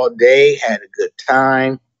out all day, had a good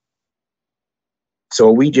time.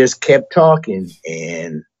 So we just kept talking,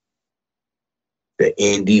 and the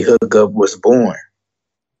Indy HookUp was born.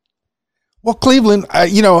 Well, Cleveland,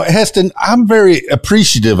 you know, Heston, I'm very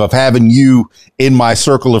appreciative of having you in my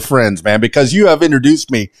circle of friends, man, because you have introduced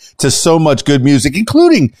me to so much good music,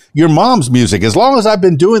 including your mom's music. As long as I've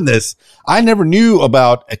been doing this, I never knew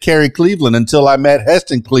about Carrie Cleveland until I met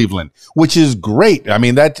Heston Cleveland, which is great.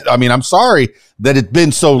 I'm sorry that it's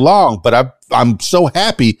been so long, but I'm so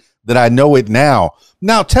happy that I know it now.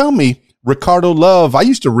 Now, tell me, Ricardo Love. I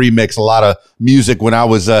used to remix a lot of music when I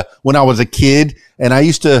was a kid, and I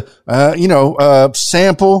used to,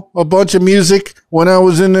 sample a bunch of music when I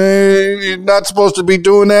was not supposed to be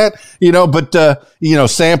doing that, you know, but,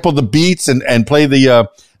 sample the beats and play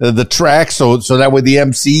the track. So that way the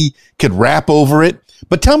MC could rap over it.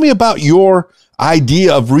 But tell me about your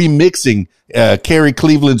idea of remixing, Carrie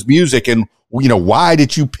Cleveland's music, and, you know, why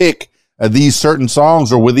did you pick these certain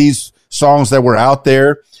songs, or were these songs that were out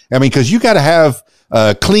there? I mean, because you got to have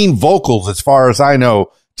clean vocals, as far as I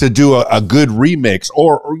know, to do a good remix.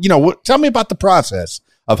 Or you know, tell me about the process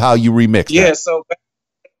of how you remix. Yeah, that. so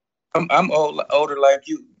I'm older like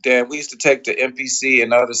you, Dan. We used to take the MPC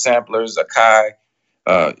and other samplers, Akai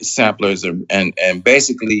samplers, and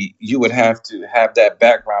basically you would have to have that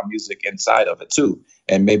background music inside of it too.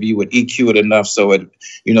 And maybe you would EQ it enough so it,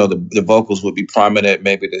 you know, the vocals would be prominent.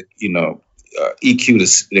 Maybe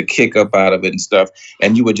EQ to kick up out of it and stuff,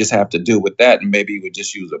 and you would just have to deal with that, and maybe you would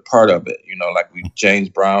just use a part of it, like James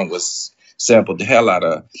Brown was sampled the hell out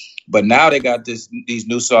of. But now they got these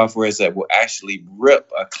new softwares that will actually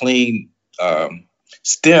rip a clean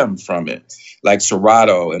stem from it, like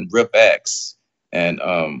Serato and RipX, and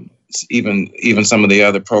even some of the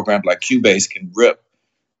other programs like Cubase can rip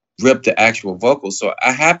the actual vocals. So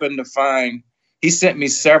I happened to find, he sent me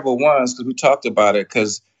several ones because we talked about it,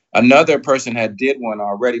 because another person had did one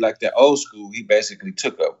already, like the old school. He basically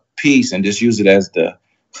took a piece and just used it as the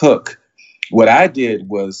hook. What I did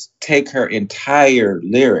was take her entire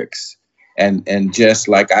lyrics and just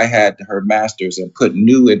like I had her masters and put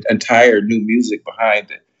entire new music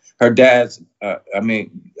behind it. Her dad's,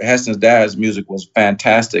 Heston's dad's music was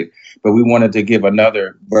fantastic, but we wanted to give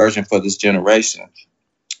another version for this generation.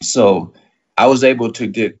 So I was able to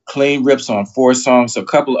get clean rips on 4 songs. So a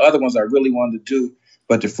couple of other ones I really wanted to do,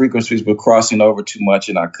 but the frequencies were crossing over too much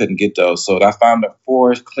and I couldn't get those. So I found the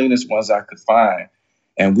 4 cleanest ones I could find.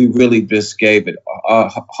 And we really just gave it a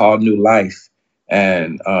whole new life.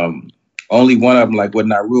 And only one of them, like with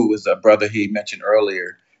Naru, was a brother he mentioned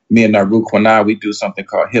earlier. Me and Naru Kwana, we do something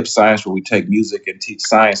called Hip Science, where we take music and teach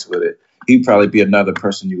science with it. He'd probably be another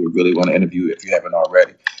person you would really want to interview if you haven't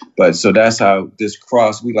already. But so that's how this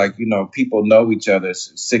cross, we people know each other,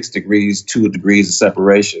 6 degrees, 2 degrees of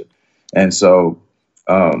separation. And so,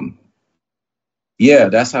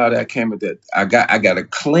 that's how that came with it. I got a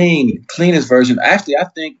cleanest version. Actually, I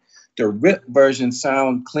think the rip version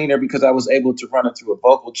sound cleaner because I was able to run it through a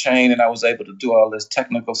vocal chain and I was able to do all this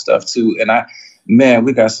technical stuff too. And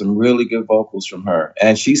we got some really good vocals from her.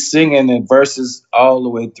 And she's singing in verses all the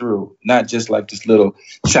way through, not just like this little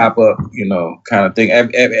chop up, kind of thing.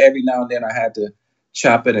 Every now and then I had to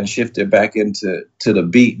chop it and shift it back into the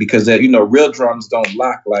beat because, real drums don't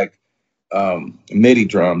lock like MIDI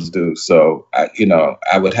drums do. So,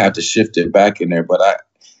 I would have to shift it back in there. But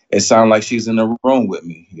it sounded like she's in the room with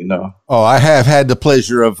me, Oh, I have had the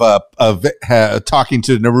pleasure of talking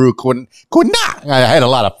to Naru Kwana. I had a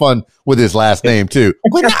lot of fun with his last name too.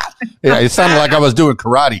 Yeah, it sounded like I was doing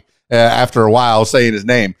karate after a while saying his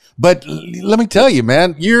name. But let me tell you,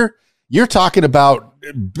 man, you're talking about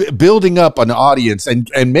building up an audience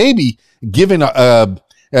and maybe giving a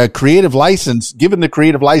creative license, given the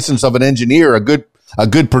creative license of an engineer, a good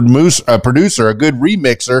producer, a good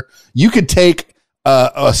remixer. You could take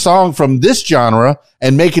a song from this genre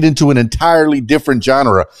and make it into an entirely different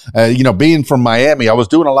genre. Being from Miami, I was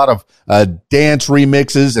doing a lot of dance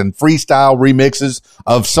remixes and freestyle remixes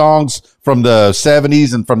of songs from the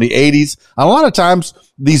 70s and from the 80s. A lot of times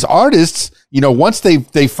these artists, once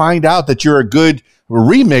they find out that you're a good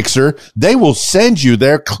remixer, they will send you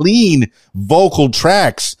their clean vocal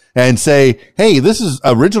tracks and say, hey, this is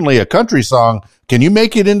originally a country song. Can you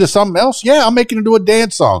make it into something else? Yeah, I'll make it into a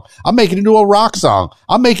dance song. I'll make it into a rock song.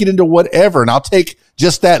 I'll make it into whatever. And I'll take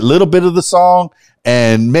just that little bit of the song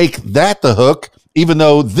and make that the hook, even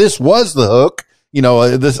though this was the hook.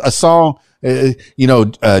 A song,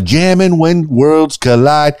 Jamming When Worlds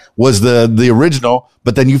Collide was the original,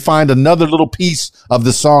 but then you find another little piece of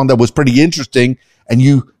the song that was pretty interesting and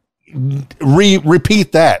you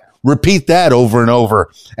repeat that over and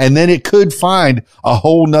over. And then it could find a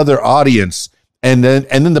whole nother audience. And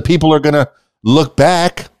then the people are going to look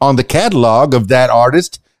back on the catalog of that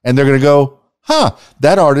artist and they're going to go,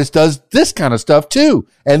 that artist does this kind of stuff too.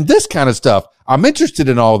 And this kind of stuff. I'm interested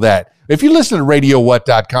in all that. If you listen to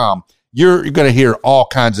RadioWhat.com, you're going to hear all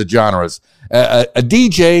kinds of genres. A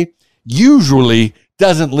DJ usually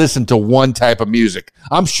doesn't listen to one type of music.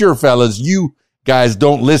 I'm sure, fellas, you guys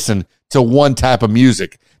don't listen to one type of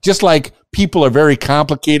music. Just like people are very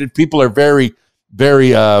complicated. People are very, very,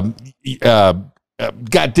 got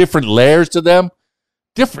different layers to them.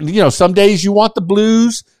 Different, some days you want the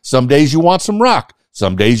blues. Some days you want some rock.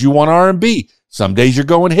 Some days you want R&B. Some days you're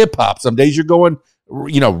going hip hop. Some days you're going,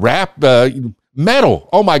 rap, metal.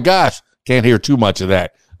 Oh my gosh. Can't hear too much of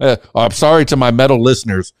that. I'm sorry to my metal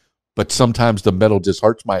listeners, but sometimes the metal just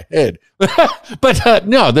hurts my head. But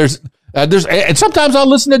no, there's, and sometimes I'll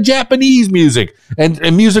listen to Japanese music and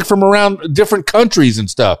music from around different countries and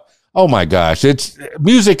stuff. Oh my gosh. It's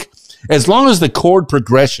music. As long as the chord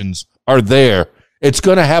progressions are there, it's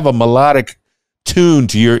going to have a melodic tune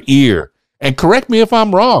to your ear. And correct me if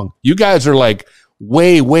I'm wrong. You guys are like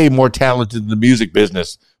way, way more talented in the music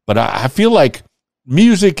business. But I feel like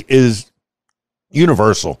music is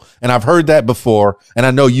universal. And I've heard that before. And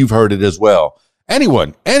I know you've heard it as well.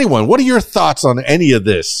 Anyone, what are your thoughts on any of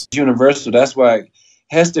this? Universal. That's why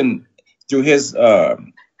Heston, through his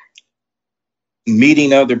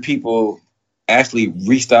meeting other people, actually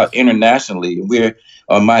reached out internationally. We're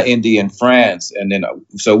on my Indy in France, and then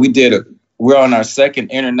so we're on our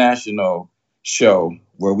second international show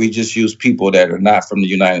where we just use people that are not from the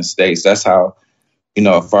United States. That's how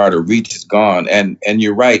far the reach has gone. And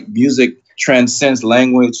you're right, music transcends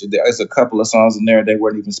language. There's a couple of songs in there that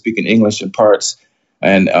weren't even speaking English in parts,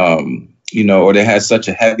 and or they had such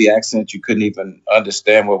a heavy accent you couldn't even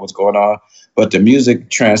understand what was going on. But the music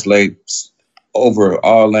translates over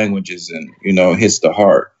all languages and hits the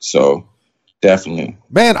heart. So definitely,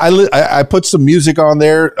 man. I put some music on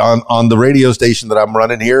there on the radio station that I'm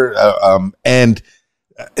running here, and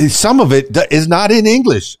some of it is not in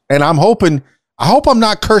English, and I hope I'm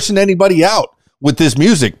not cursing anybody out with this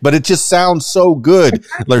music, but it just sounds so good.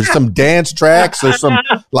 There's some dance tracks, there's some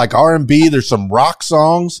like R&B, there's some rock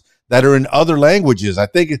songs that are in other languages. I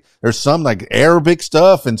think there's some like Arabic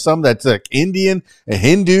stuff and some that's like Indian and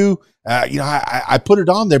Hindu. I put it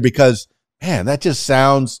on there because, man, that just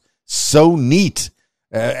sounds so neat.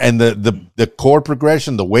 And the chord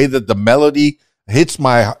progression, the way that the melody hits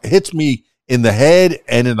me in the head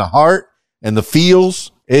and in the heart and the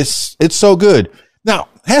feels, it's so good. Now,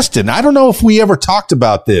 Heston, I don't know if we ever talked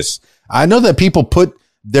about this. I know that people put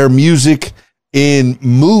their music in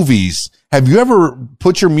movies. Have you ever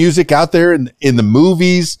put your music out there in the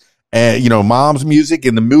movies? Mom's music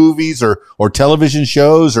in the movies or television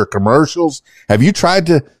shows or commercials? Have you tried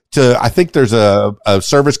to I think there's a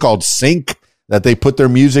service called Sync that they put their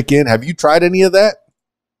music in. Have you tried any of that?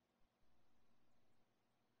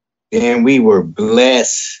 And we were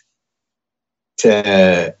blessed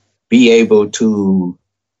to be able to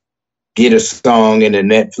get a song in a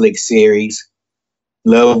Netflix series.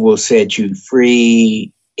 Love Will Set You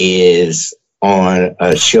Free is on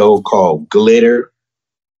a show called Glitter.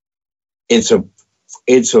 It's a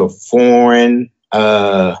foreign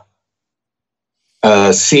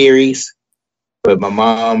series, but my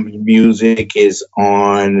mom's music is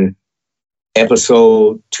on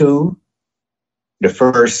episode 2, the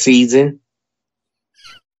first season.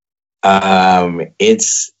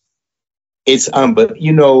 It's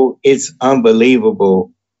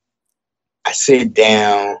unbelievable. I sit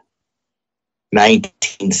down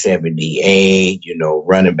 1978,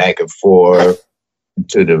 running back and forth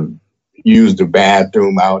to use the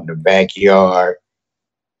bathroom out in the backyard.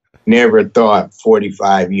 Never thought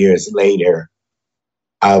 45 years later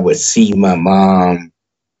I would see my mom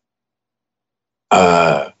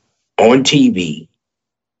on TV,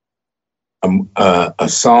 a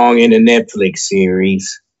song in a Netflix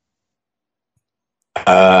series.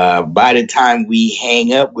 By the time we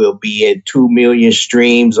hang up, we'll be at 2 million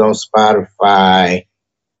streams on Spotify.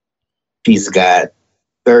 She's got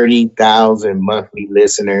 30,000 monthly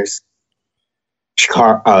listeners.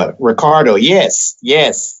 Ricardo, yes,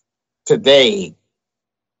 today,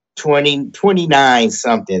 29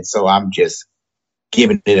 something. So I'm just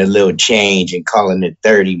giving it a little change and calling it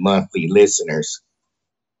 30 monthly listeners.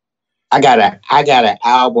 I got an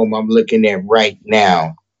album I'm looking at right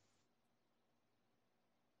now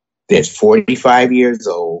that's 45 years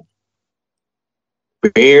old,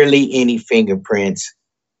 barely any fingerprints,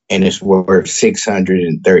 and it's worth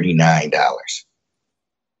 $639.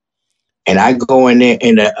 And I go in there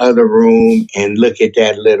in the other room and look at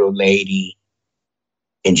that little lady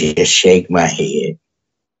and just shake my head.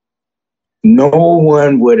 No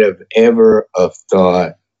one would have ever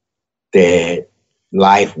thought that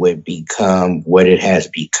life would become what it has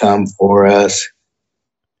become for us.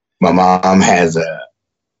 My mom has a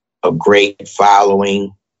great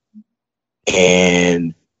following,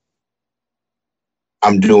 and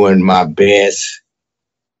I'm doing my best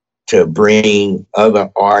to bring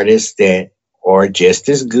other artists that are just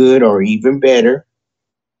as good or even better.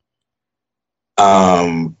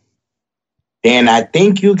 Dan, I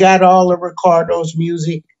think you got all of Ricardo's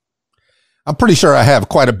music. I'm pretty sure I have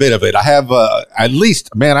quite a bit of it. I have at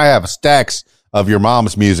least, man, I have stacks of your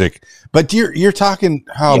mom's music. But you're talking,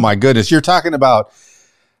 my goodness, you're talking about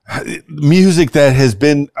music that has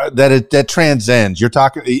been that transcends. You're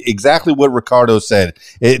talking exactly what Ricardo said.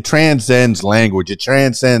 It transcends language. It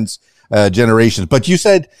transcends generations. But you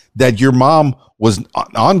said that your mom was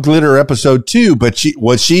on Glitter episode 2, but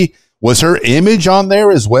was her image on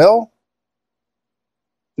there as well?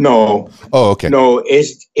 No. Oh, okay. No,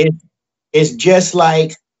 it's just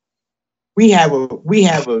like we have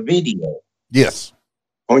a video. Yes.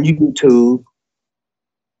 On YouTube.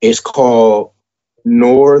 It's called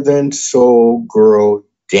Northern Soul Girl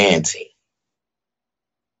Dancing.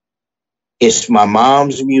 It's my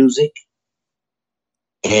mom's music,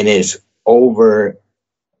 and it's over,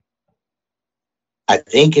 I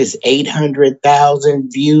think it's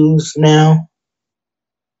 800,000 views now.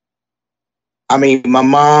 I mean, my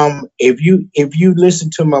mom, if you listen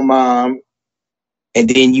to my mom and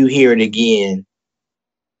then you hear it again,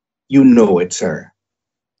 you know it's her.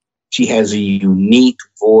 She has a unique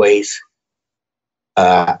voice.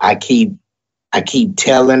 I keep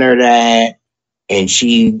telling her that, and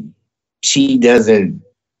she doesn't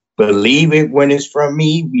believe it when it's from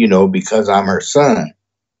me, because I'm her son.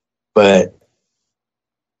 But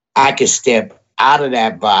I could step out of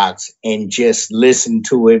that box and just listen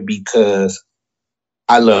to it because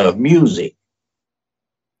I love music.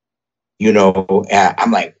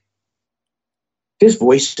 I'm like, this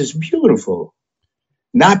voice is beautiful.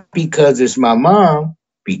 Not because it's my mom,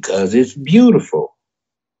 because it's beautiful.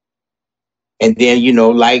 And then,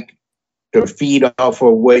 like to feed off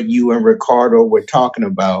of what you and Ricardo were talking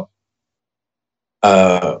about,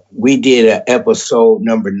 we did an episode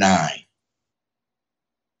number 9.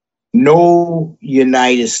 No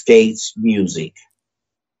United States music.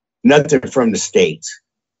 Nothing from the States.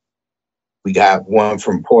 We got one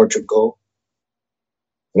from Portugal,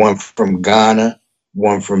 one from Ghana,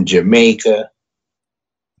 one from Jamaica,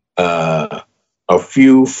 a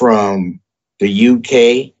few from the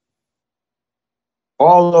UK,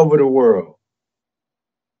 all over the world.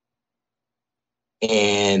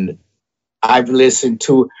 And I listen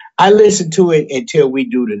to it until we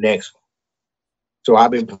do the next one. So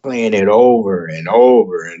I've been playing it over and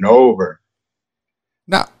over and over.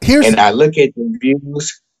 Now, and I look at the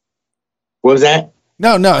views. What was that?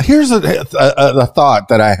 No. Here's a thought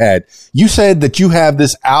that I had. You said that you have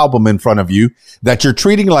this album in front of you that you're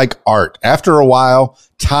treating like art. After a while,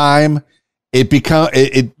 time,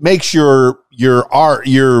 it makes your art,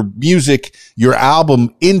 your music, your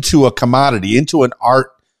album into a commodity, into an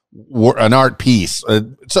art piece.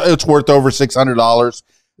 So it's worth over $600.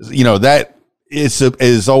 That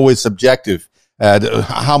is always subjective.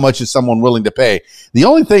 How much is someone willing to pay? The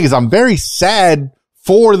only thing is, I'm very sad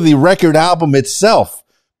for the record album itself,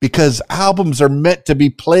 because albums are meant to be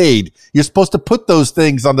played. You're supposed to put those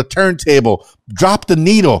things on the turntable, drop the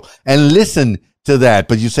needle, and listen to that.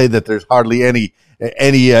 But you say that there's hardly any.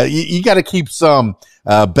 You got to keep some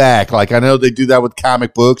back. Like I know they do that with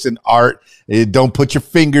comic books and art. Don't put your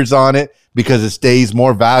fingers on it because it stays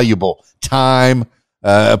more valuable. Time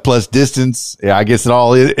plus distance. Yeah, I guess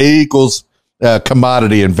it equals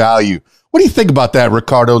commodity and value. What do you think about that,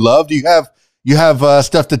 Ricardo Love? Do you have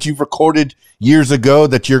stuff that you've recorded years ago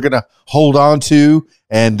that you're going to hold on to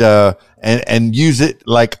and use it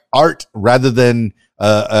like art rather than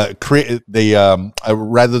create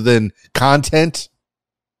rather than content?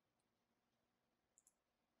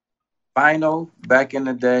 Vinyl back in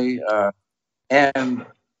the day, and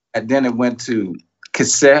then it went to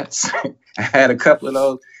cassettes. I had a couple of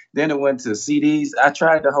those. Then it went to CDs. I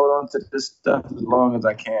tried to hold on to this stuff as long as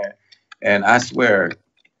I can, and I swear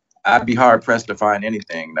I'd be hard pressed to find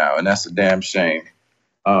anything now, and that's a damn shame.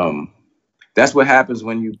 That's what happens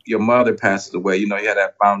when your mother passes away. You had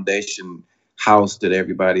that foundation house that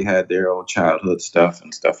everybody had their own childhood stuff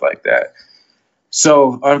and stuff like that.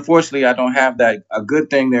 So unfortunately, I don't have that. A good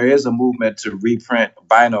thing, there is a movement to reprint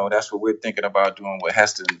vinyl. That's what we're thinking about doing with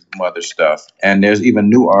Heston's mother stuff. And there's even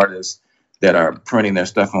new artists that are printing their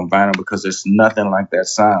stuff on vinyl because there's nothing like that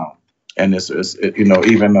sound. And it's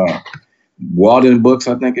even Walden Books,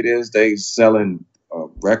 I think it is, they selling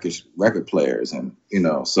record players, and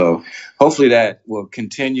so hopefully that will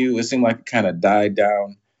continue. It seemed like it kind of died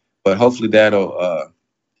down, but hopefully that'll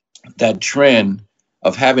that trend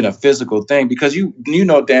of having a physical thing, because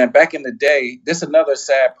Dan, back in the day, this is another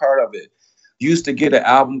sad part of it. You used to get an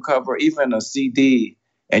album cover, even a CD,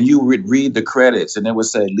 and you would read the credits, and it would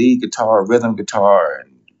say lead guitar, rhythm guitar,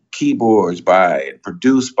 and keyboards by, and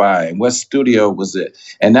produced by, and what studio was it?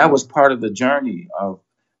 And that was part of the journey of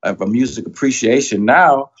a music appreciation.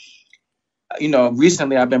 Now,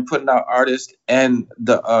 recently I've been putting out artists, and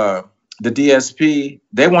the DSP,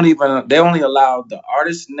 they only allow the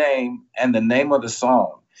artist's name and the name of the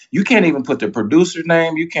song. You can't even put the producer's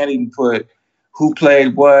name. You can't even put who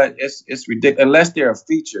played what. It's ridiculous. Unless they're a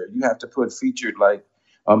feature, you have to put featured, like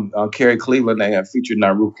on Kerry Cleveland, they have featured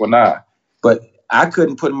Naru Kwana. But I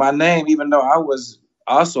couldn't put my name, even though I was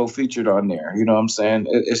also featured on there. You know what I'm saying?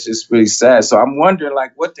 It's just really sad. So I'm wondering,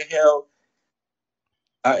 like, what the hell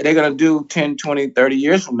are they going to do 10, 20, 30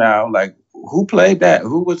 years from now? Like, who played that?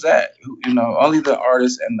 Who was that? Only the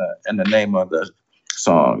artist and the name of the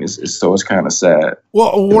song. So it's kind of sad.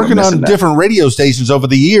 Well, working on different radio stations over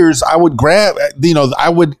the years, I would I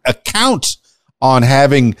would account on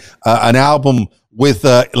having an album with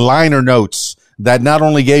liner notes that not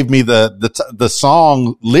only gave me the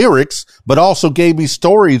song lyrics, but also gave me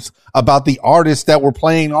stories about the artists that were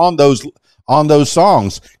playing on those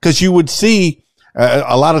songs. Because you would see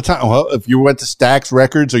A lot of time, well, if you went to Stax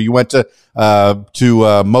Records or you went to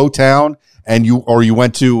Motown and you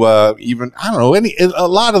went to even, I don't know, a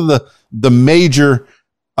lot of the major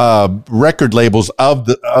record labels of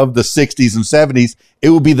the 60s and 70s, it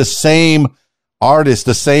would be the same artists,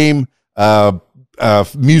 the same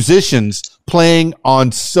musicians playing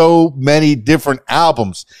on so many different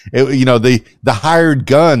albums. The hired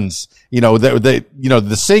guns,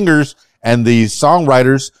 the singers and the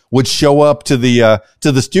songwriters would show up to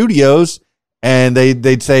the studios, and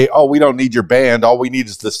they'd say, "Oh, we don't need your band. All we need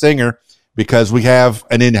is the singer, because we have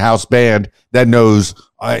an in-house band that knows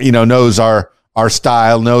our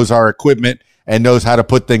style, knows our equipment, and knows how to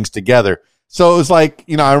put things together." So it was like,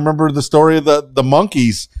 I remember the story of the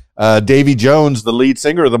Monkees. Davy Jones, the lead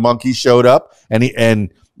singer of the Monkees, showed up,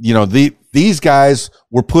 and these guys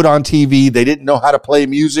were put on TV. They didn't know how to play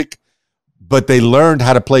music, but they learned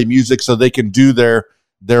how to play music so they can do their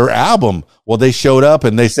album. Well, they showed up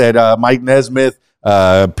and they said, Mike Nesmith,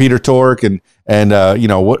 Peter Tork, and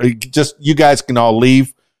just you guys can all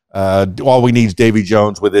leave. All we need is Davy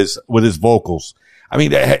Jones with his vocals. I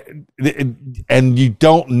mean, and you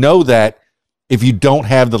don't know that if you don't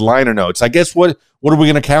have the liner notes. I guess what are we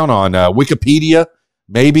going to count on? Wikipedia,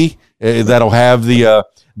 maybe that'll have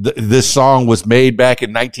this song was made back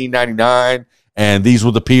in 1999, and these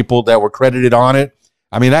were the people that were credited on it.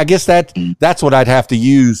 I mean, I guess that's what I'd have to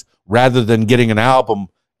use rather than getting an album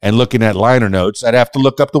and looking at liner notes. I'd have to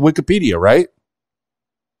look up the Wikipedia, right?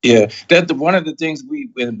 Yeah, that's one of the things we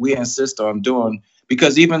insist on doing,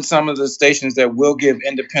 because even some of the stations that will give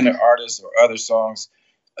independent artists or other songs,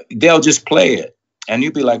 they'll just play it, and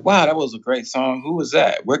you'll be like, "Wow, that was a great song. Who was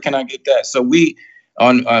that? Where can I get that?" So we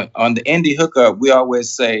on the Indy HookUp, we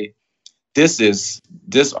always say, "This is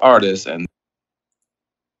this artist," and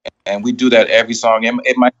we do that every song.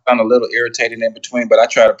 It might sound a little irritating in between, but I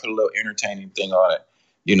try to put a little entertaining thing on it,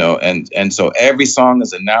 and so every song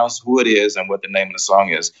is announced who it is and what the name of the song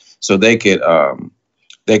is, so they could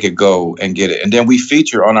go and get it. And then we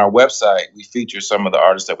feature on our website, we feature some of the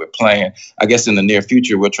artists that we're playing. I guess in the near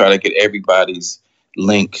future, we'll try to get everybody's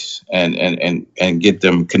links and get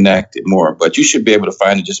them connected more. But you should be able to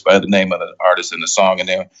find it just by the name of the artist and the song. And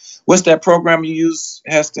then what's that program you use,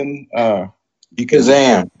 Heston?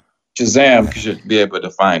 Shazam should be able to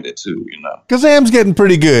find it too, Shazam's getting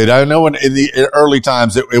pretty good. I know in the early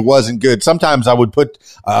times it wasn't good. Sometimes I would put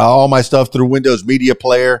all my stuff through Windows Media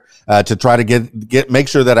Player to try to make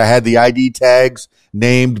sure that I had the ID tags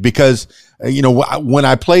named, because when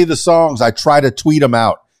I play the songs, I try to tweet them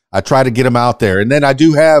out. I try to get them out there, and then I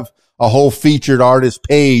do have a whole featured artist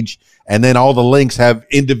page, and then all the links have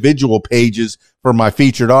individual pages for my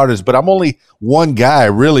featured artists. But I'm only one guy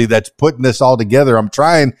really that's putting this all together. I'm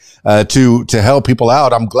trying to help people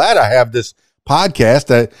out. I'm glad I have this podcast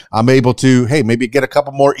that I'm able to, hey, maybe get a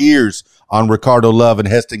couple more ears on Ricardo Love and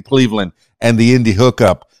Heston Cleveland and the Indy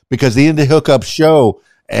HookUp, because the Indy HookUp show,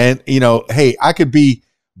 and hey, I could be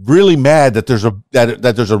really mad that there's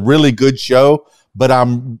a really good show, but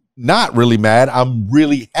I'm not really mad. I'm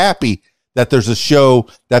really happy that there's a show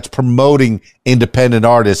that's promoting independent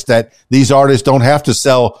artists, that these artists don't have to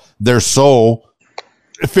sell their soul,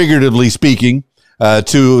 figuratively speaking,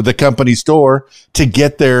 to the company store to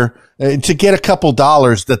get a couple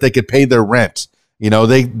dollars that they could pay their rent.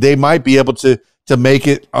 They might be able to make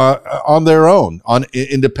it on their own, on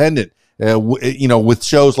independent, with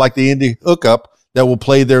shows like the Indie HookUp that will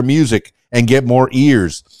play their music and get more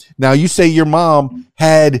ears. Now, you say your mom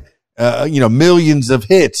had millions of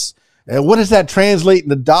hits. What does that translate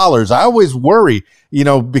into dollars? I always worry,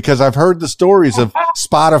 because I've heard the stories of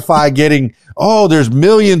Spotify getting, there's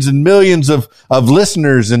millions and millions of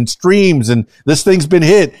listeners and streams, and this thing's been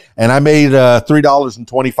hit, and I made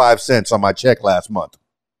 $3.25 on my check last month.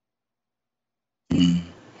 It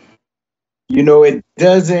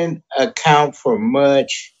doesn't account for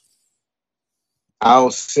much.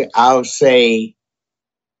 I'll say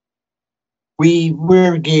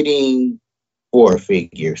we're getting 4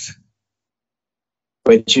 figures.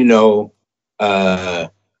 But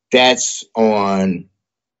that's on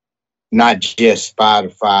not just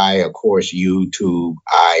Spotify, of course, YouTube,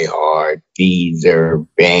 iHeart, Deezer,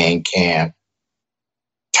 Bandcamp,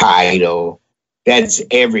 Tidal. That's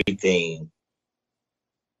everything.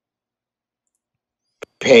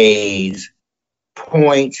 Pays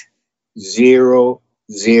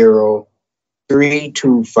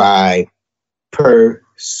 0.00325 per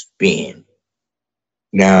spin.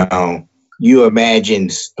 Now, you imagine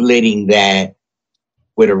splitting that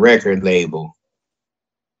with a record label.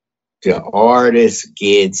 The artist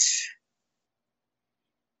gets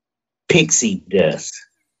pixie dust.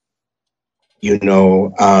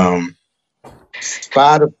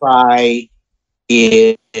 Spotify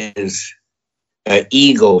is an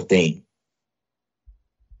ego thing.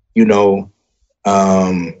 You know,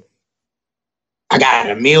 I got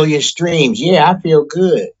 1 million streams. Yeah, I feel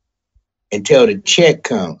good until the check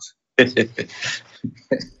comes.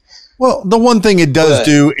 Well, the one thing it does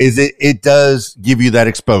do is it does give you that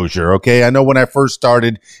exposure. Okay. I know when I first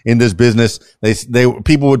started in this business,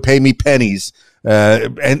 people would pay me pennies.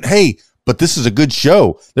 And hey, but this is a good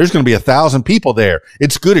show. There's going to be 1,000 people there.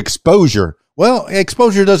 It's good exposure. Well,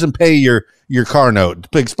 exposure doesn't pay your car note.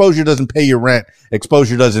 Exposure doesn't pay your rent.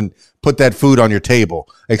 Exposure doesn't put that food on your table.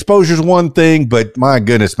 Exposure is one thing, but my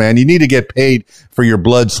goodness, man, you need to get paid for your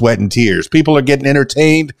blood, sweat, and tears. People are getting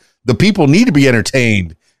entertained. The people need to be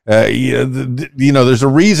entertained. There's a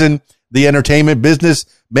reason the entertainment business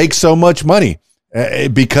makes so much money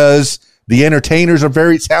because the entertainers are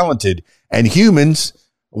very talented, and humans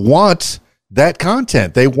want that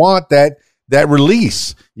content. They want that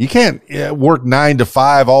release. You can't work 9 to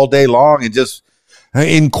 5 all day long and just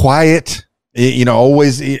in quiet.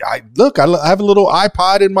 Always. I have a little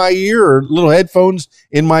iPod in my ear or little headphones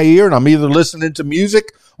in my ear, and I'm either listening to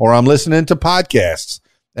music or I'm listening to podcasts.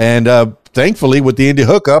 And thankfully, with the Indy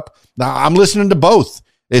HookUp, now I'm listening to both.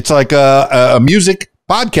 It's like a music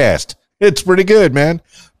podcast. It's pretty good, man.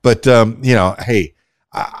 But hey,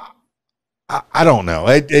 I don't know.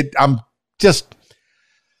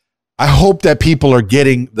 I hope that people are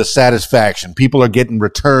getting the satisfaction. People are getting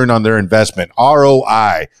return on their investment.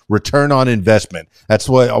 ROI, return on investment. That's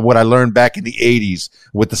what I learned back in the 80s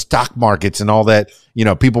with the stock markets and all that.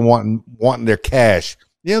 People wanting their cash.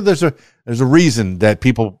 There's a reason that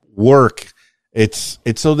people work. It's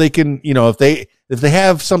so they can, if they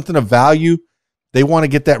have something of value, they want to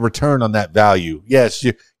get that return on that value. Yes,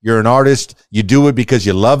 you're an artist. You do it because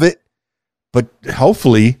you love it, but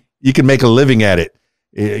hopefully you can make a living at it.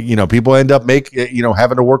 People end up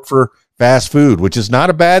having to work for fast food, which is not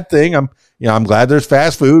a bad thing. I'm glad there's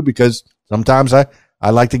fast food because sometimes I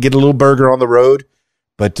like to get a little burger on the road,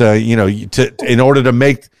 but in order to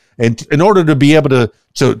be able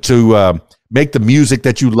to make the music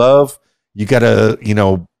that you love, you got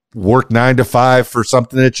to, work 9 to 5 for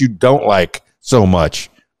something that you don't like so much.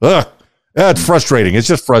 It's frustrating. It's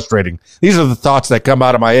just frustrating. These are the thoughts that come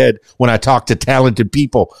out of my head when I talk to talented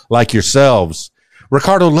people like yourselves.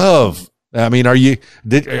 Ricardo Love, I mean,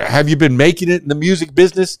 have you been making it in the music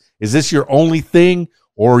business? Is this your only thing?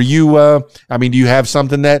 Or do you have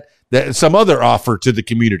something that some other offer to the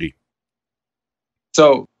community?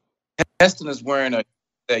 So Heston is wearing a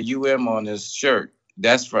on his shirt.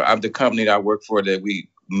 That's for the company that I work for that we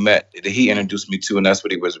met, that he introduced me to, and that's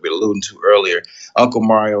what he was alluding to earlier. Uncle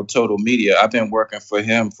Mario Total Media. I've been working for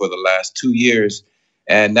him for the last 2 years,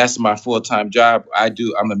 and that's my full-time job.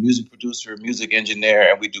 I'm a music producer, music engineer,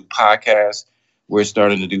 and we do podcasts. We're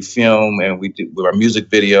starting to do film, and we do our music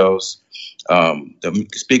videos.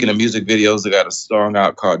 Speaking of music videos, I got a song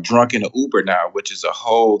out called Drunk in the Uber now, which is a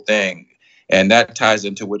whole thing. And that ties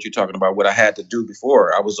into what you're talking about, what I had to do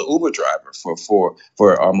before. I was an Uber driver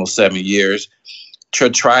for almost 7 years. To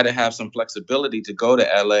try to have some flexibility to go to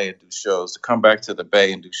LA and do shows, to come back to the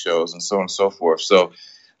Bay and do shows, and so on and so forth. So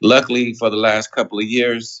luckily for the last couple of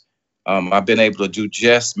years, I've been able to do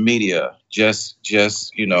just media, just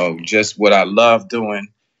what I love doing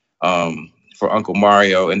for Uncle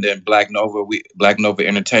Mario, and then Black Nova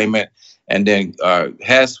Entertainment. And then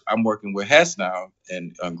I'm working with Hess now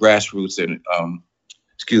and Grassroots and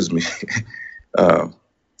excuse me.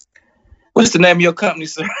 What's the name of your company,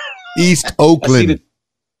 sir? East Oakland.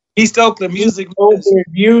 East Oakland Music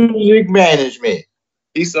Management.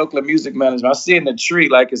 East Oakland Music Management. I see it in the tree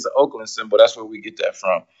like it's an Oakland symbol. That's where we get that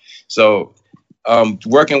from. So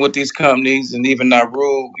working with these companies and even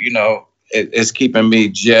Nauru, it's keeping me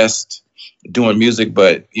just doing music,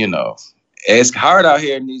 but it's hard out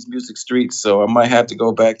here in these music streets, so I might have to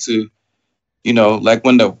go back to, like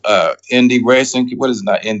when the Indy racing,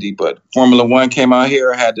 not Indy, but Formula One came out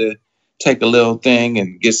here, I had to take a little thing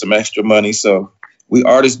and get some extra money. So we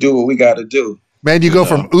artists do what we got to do. Man, you go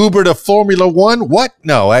from Uber to Formula One? What?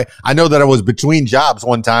 No, I know that I was between jobs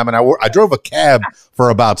one time, and I drove a cab for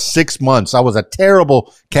about 6 months. I was a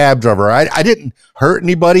terrible cab driver. I didn't hurt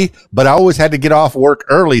anybody, but I always had to get off work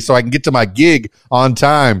early so I can get to my gig on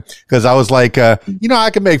time, because I was like, I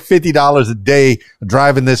can make $50 a day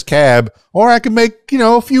driving this cab, or I can make,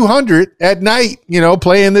 a few hundred at night,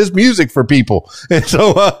 playing this music for people. And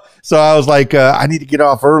so I was like, I need to get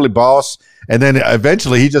off early, boss. And then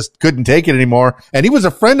eventually he just couldn't take it anymore. And he was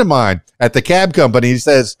a friend of mine at the cab company. He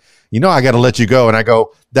says, I got to let you go. And I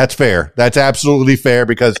go, that's fair. That's absolutely fair,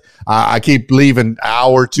 because I keep leaving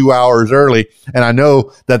hour, 2 hours early. And I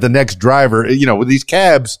know that the next driver, with these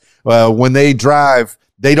cabs, when they drive,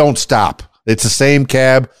 they don't stop. It's the same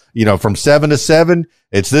cab, from 7 to 7,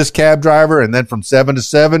 it's this cab driver. And then from 7 to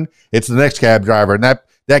 7, it's the next cab driver. And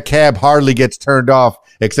that cab hardly gets turned off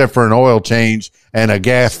except for an oil change and a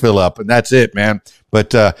gas fill up. And that's it, man.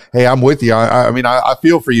 But, hey, I'm with you. I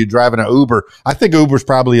feel for you driving an Uber. I think Uber's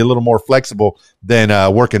probably a little more flexible than,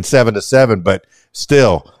 working 7 to 7, but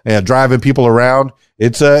still, driving people around,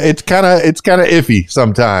 it's kind of iffy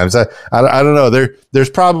sometimes. I don't know. There's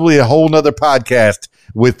probably a whole nother podcast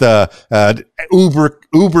with,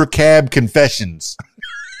 Uber cab confessions.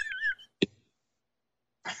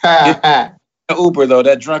 Uber, though,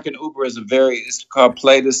 that drunken Uber is it's called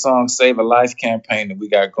Play This Song, Save a Life campaign that we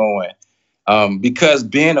got going. Because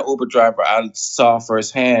being an Uber driver, I saw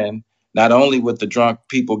firsthand, not only with the drunk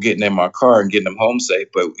people getting in my car and getting them home safe,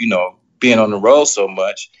 but, being on the road so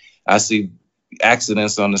much, I see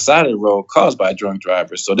accidents on the side of the road caused by drunk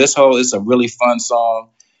drivers. So it's a really fun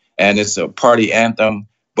song, and it's a party anthem,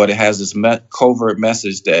 but it has this covert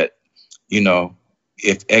message that,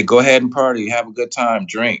 go ahead and party, have a good time,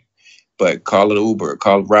 drink, but call it Uber,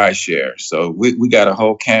 call it rideshare. So we got a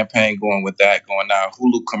whole campaign going with that going now.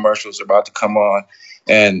 Hulu commercials are about to come on.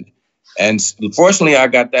 And fortunately, I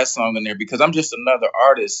got that song in there because I'm just another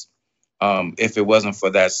artist, if it wasn't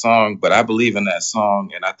for that song. But I believe in that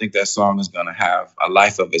song, and I think that song is going to have a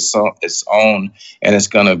life of its own, and it's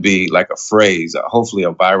going to be like a phrase, hopefully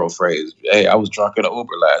a viral phrase. Hey, I was drunk in an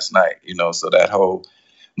Uber last night, so that whole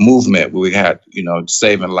movement where we had,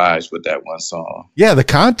 saving lives with that one song. Yeah, the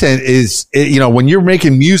content is, when you're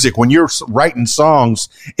making music, when you're writing songs,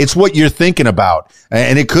 it's what you're thinking about.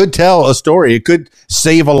 And it could tell a story. It could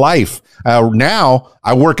save a life. Now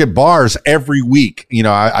I work at bars every week.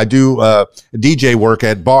 I do DJ work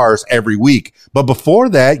at bars every week. But before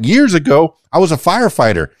that, years ago, I was a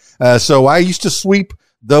firefighter. So I used to sweep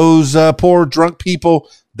those poor drunk people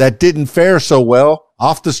that didn't fare so well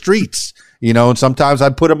off the streets. And sometimes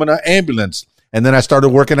I'd put them in an ambulance, and then I started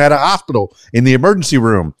working at a hospital in the emergency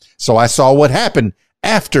room. So I saw what happened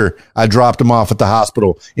after I dropped them off at the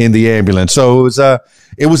hospital in the ambulance. So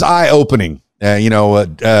it was eye opening, and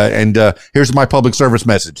here's my public service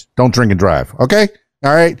message. Don't drink and drive. Okay.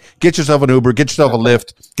 All right. Get yourself an Uber, get yourself a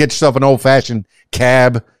Lyft, get yourself an old fashioned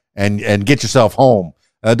cab, and get yourself home.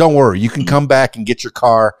 Don't worry. You can come back and get your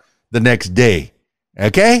car the next day.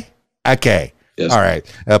 Okay. Okay. Yes. All right.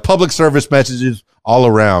 Public service messages all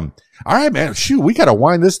around. All right, man. Shoot, we got to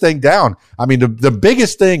wind this thing down. I mean, the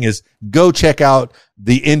biggest thing is go check out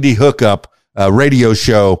the Indy HookUp radio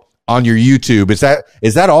show on your YouTube. Is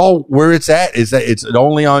that all where it's at? Is that it's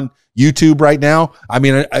only on YouTube right now? I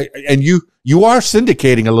mean, and you are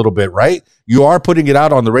syndicating a little bit, right? You are putting it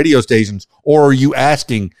out on the radio stations, or are you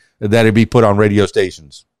asking that it be put on radio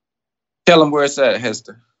stations? Tell them where it's at,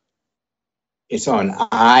 Heston. It's on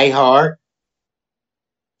iHeart,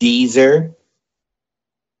 Deezer,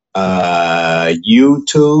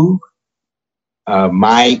 YouTube,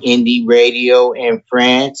 My Indie Radio in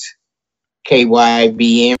France,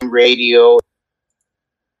 KYBM Radio,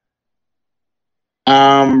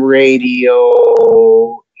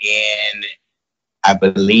 Radio in, I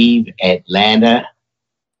believe, Atlanta.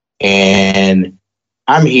 And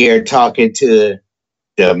I'm here talking to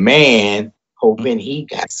the man, hoping he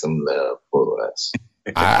got some love for us.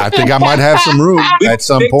 I think I might have some room at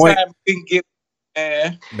some point.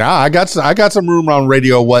 No, I got some room on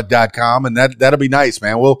RadioWhat.com, and that'll be nice,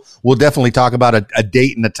 man. We'll definitely talk about a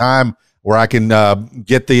date and a time where I can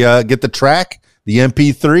get the track, the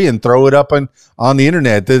MP3, and throw it up on the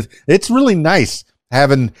internet. It's really nice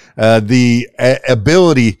having the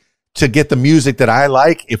ability to get the music that I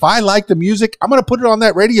like. If I like the music, I'm going to put it on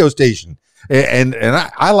that radio station. And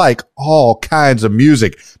I like all kinds of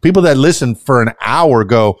music. People that listen for an hour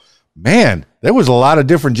go, man, there was a lot of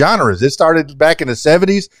different genres. It started back in the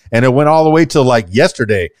 70s and it went all the way till like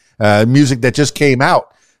yesterday, music that just came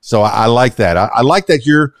out. So I like that. I like that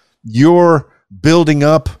you're building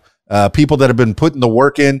up people that have been putting the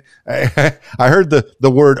work in. I heard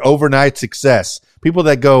the word overnight success. People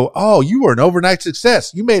that go, oh, you were an overnight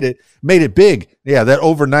success. You made it big. Yeah, that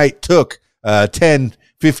overnight took 10,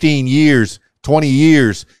 15 years, 20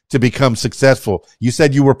 years to become successful. You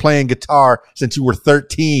said you were playing guitar since you were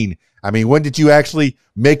 13. I mean, when did you actually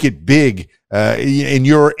make it big in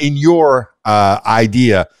your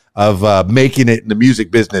idea of making it in the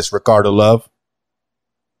music business, Ricardo Love?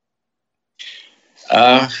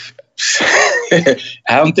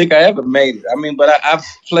 I don't think I ever made it. I mean, but I've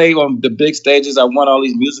played on the big stages. I won all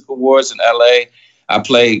these music awards in LA. I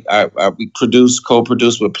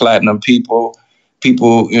co-produced with platinum people,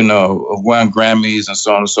 you know, who won Grammys and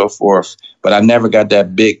so on and so forth. But I never got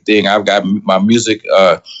that big thing. I've got my music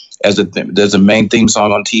there's a main theme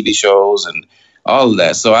song on TV shows and all of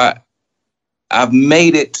that. So I've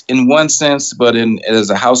made it in one sense, but as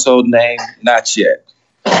a household name, not yet.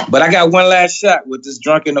 But I got one last shot with this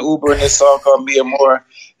Drunk in the Uber and this song called Me and More.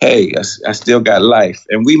 Hey, I still got life.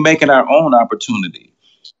 And we making our own opportunity.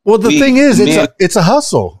 Well, the thing is, it's a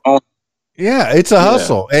hustle. Yeah, it's a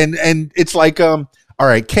hustle. And it's like, all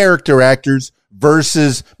right, character actors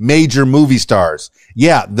versus major movie stars.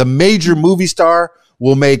 Yeah, the major movie star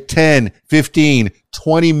will make 10, 15,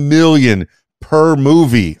 20 million per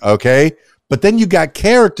movie, okay? But then you got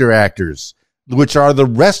character actors, which are the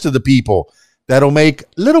rest of the people that'll make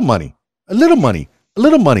little money,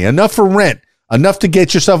 enough for rent, enough to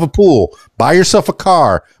get yourself a pool, buy yourself a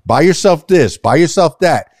car, buy yourself this, buy yourself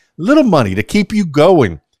that, little money to keep you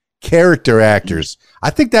going. Character actors.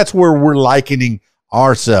 I think that's where we're likening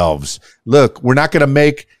ourselves. Look, we're not going to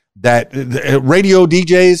make that. Radio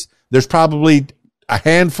DJs, there's probably a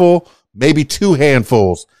handful, maybe two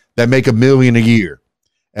handfuls that make $1 million a year.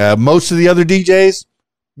 Most of the other DJs,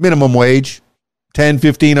 minimum wage, 10,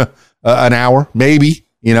 15 an hour, maybe,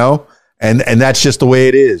 you know, and that's just the way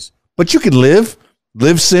it is. But you can live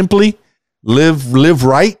simply, live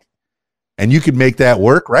right, and you can make that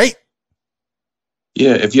work, right?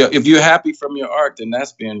 Yeah, if you're happy from your art, then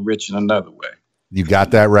that's being rich in another way. You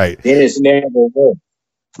got that right. Then it's never work.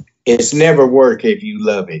 It's never work if you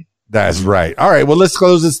love it. That's right. All right, well, let's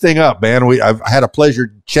close this thing up, man. I've had a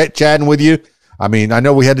pleasure chatting with you. I mean, I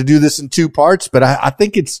know we had to do this in 2 parts, but I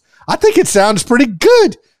think it sounds pretty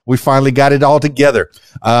good. We finally got it all together.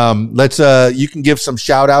 You can give some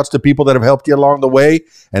shout outs to people that have helped you along the way,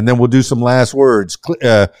 and then we'll do some last words.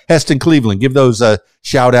 Heston Cleveland, give those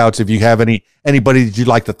shout outs if you have anybody that you'd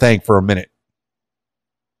like to thank for a minute.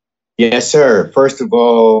 Yes, sir. First of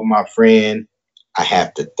all, my friend, I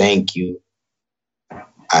have to thank you.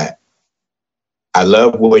 I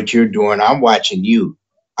love what you're doing. I'm watching you.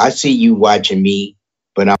 I see you watching me,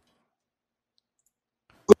 but I'm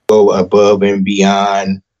go above and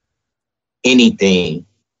beyond anything,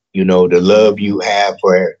 you know, the love you have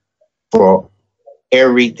for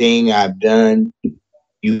everything I've done.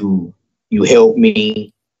 You helped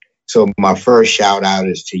me. So my first shout out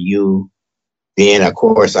is to you. Then of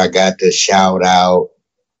course I got to shout out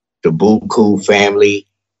the Buku family.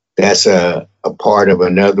 That's a part of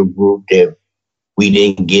another group that we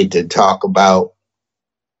didn't get to talk about.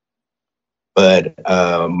 But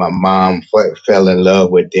my mom fell in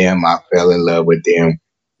love with them. I fell in love with them.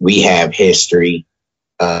 We have history.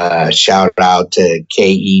 Shout out to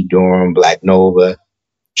K.E. Durham, Black Nova.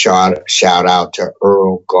 Shout out to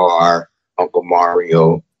Earl Gar, Uncle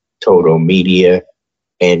Mario, Total Media.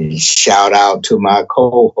 And shout out to my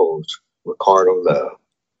co-host, Ricardo Love.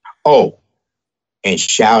 Oh, and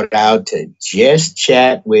shout out to Just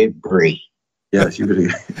Chat with Bree. Yes, you really.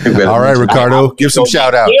 All right, Ricardo, give some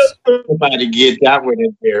shout outs. Somebody get that one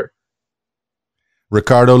in there.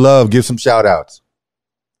 Ricardo Love, give some shout outs.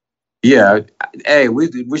 Yeah, hey,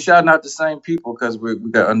 we're shouting out the same people because we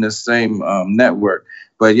got on this same network.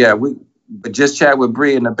 But yeah, but Just Chat with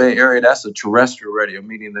Bree in the Bay Area. That's a terrestrial radio,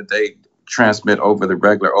 meaning that they transmit over the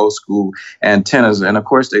regular old school antennas, and of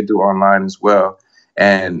course they do online as well.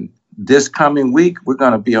 And this coming week, we're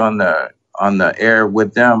going to be on the air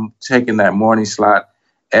with them, taking that morning slot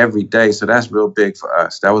every day. So that's real big for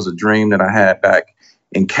us. That was a dream that I had back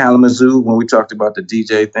in Kalamazoo when we talked about the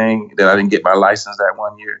DJ thing, that I didn't get my license that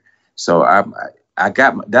one year. So I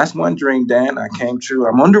got that's one dream, Dan. I came true.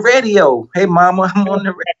 I'm on the radio. Hey, mama, I'm on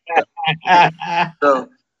the radio. So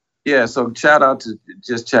yeah, so shout out to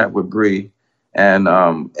Just Chat with Bree and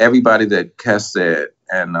everybody that Kes said,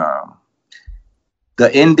 and the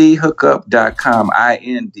IndyHookUp.com,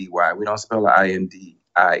 INDY. We don't spell it INDIE.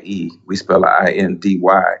 We spell it INDY.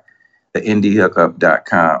 The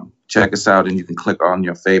IndyHookUp.com. Check us out, and you can click on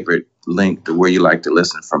your favorite link to where you like to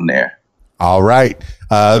listen from there. All right.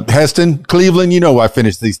 Heston Cleveland, you know I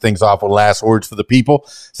finish these things off with last words for the people.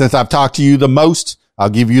 Since I've talked to you the most, I'll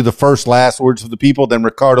give you the first last words for the people. Then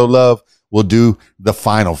Ricardo Love will do the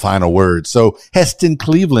final words. So Heston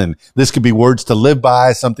Cleveland, this could be words to live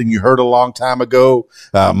by, something you heard a long time ago,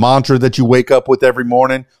 mantra that you wake up with every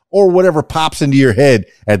morning, or whatever pops into your head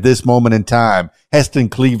at this moment in time. Heston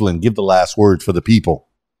Cleveland, give the last words for the people.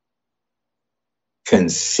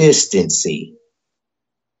 Consistency.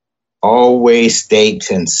 Always stay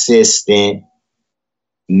consistent.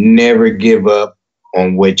 Never give up.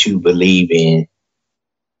 on what you believe in,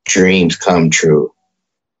 dreams come true.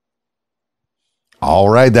 All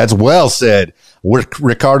right, that's well said.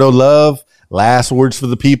 Ricardo Love, last words for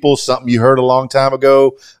the people, something you heard a long time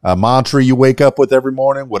ago, a mantra you wake up with every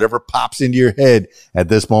morning, whatever pops into your head at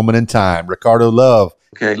this moment in time. Ricardo Love.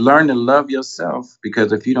 Okay, learn to love yourself,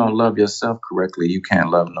 because if you don't love yourself correctly, you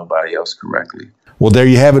can't love nobody else correctly. Well, there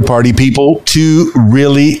you have it, party people. Two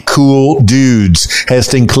really cool dudes,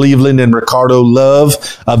 Heston Cleveland and Ricardo Love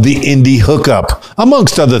of the Indy HookUp,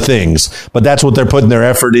 amongst other things. But that's what they're putting their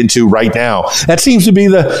effort into right now. That seems to be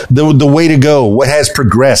the way to go. What has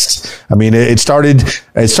progressed? I mean, it started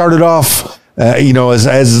off,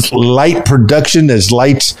 as light production, as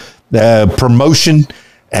light promotion,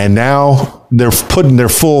 and now they're putting their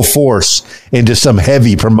full force into some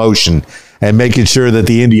heavy promotion and making sure that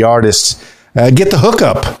the indie artists get the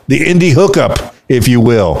hookup, the Indy HookUp, if you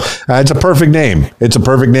will. It's a perfect name. It's a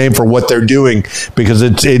perfect name for what they're doing, because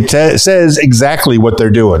it says exactly what they're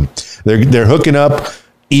doing. They're hooking up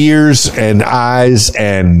ears and eyes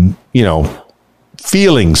and,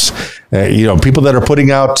 feelings. People that are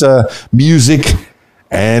putting out music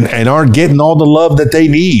and aren't getting all the love that they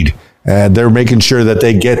need. They're making sure that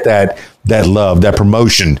they get that love, that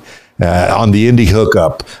promotion. On the Indy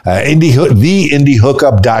HookUp,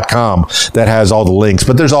 theindyhookup.com. That has all the links,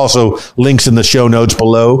 but there's also links in the show notes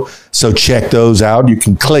below. So check those out. You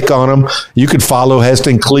can click on them. You can follow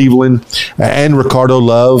Heston Cleveland and Ricardo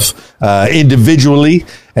Love individually,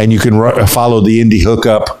 and you can follow the Indy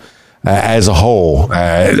HookUp as a whole.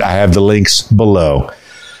 I have the links below.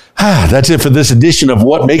 That's it for this edition of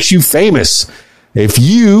What Makes You Famous. If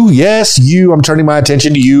I'm turning my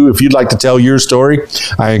attention to you. If you'd like to tell your story,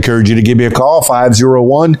 I encourage you to give me a call,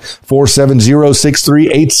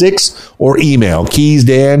 501-470-6386, or email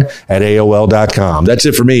KeysDAN@AOL.com. That's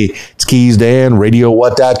it for me. It's KeysDAN,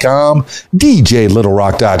 RadioWhat.com,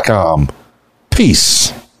 DJLittleRock.com.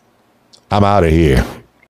 Peace. I'm out of here.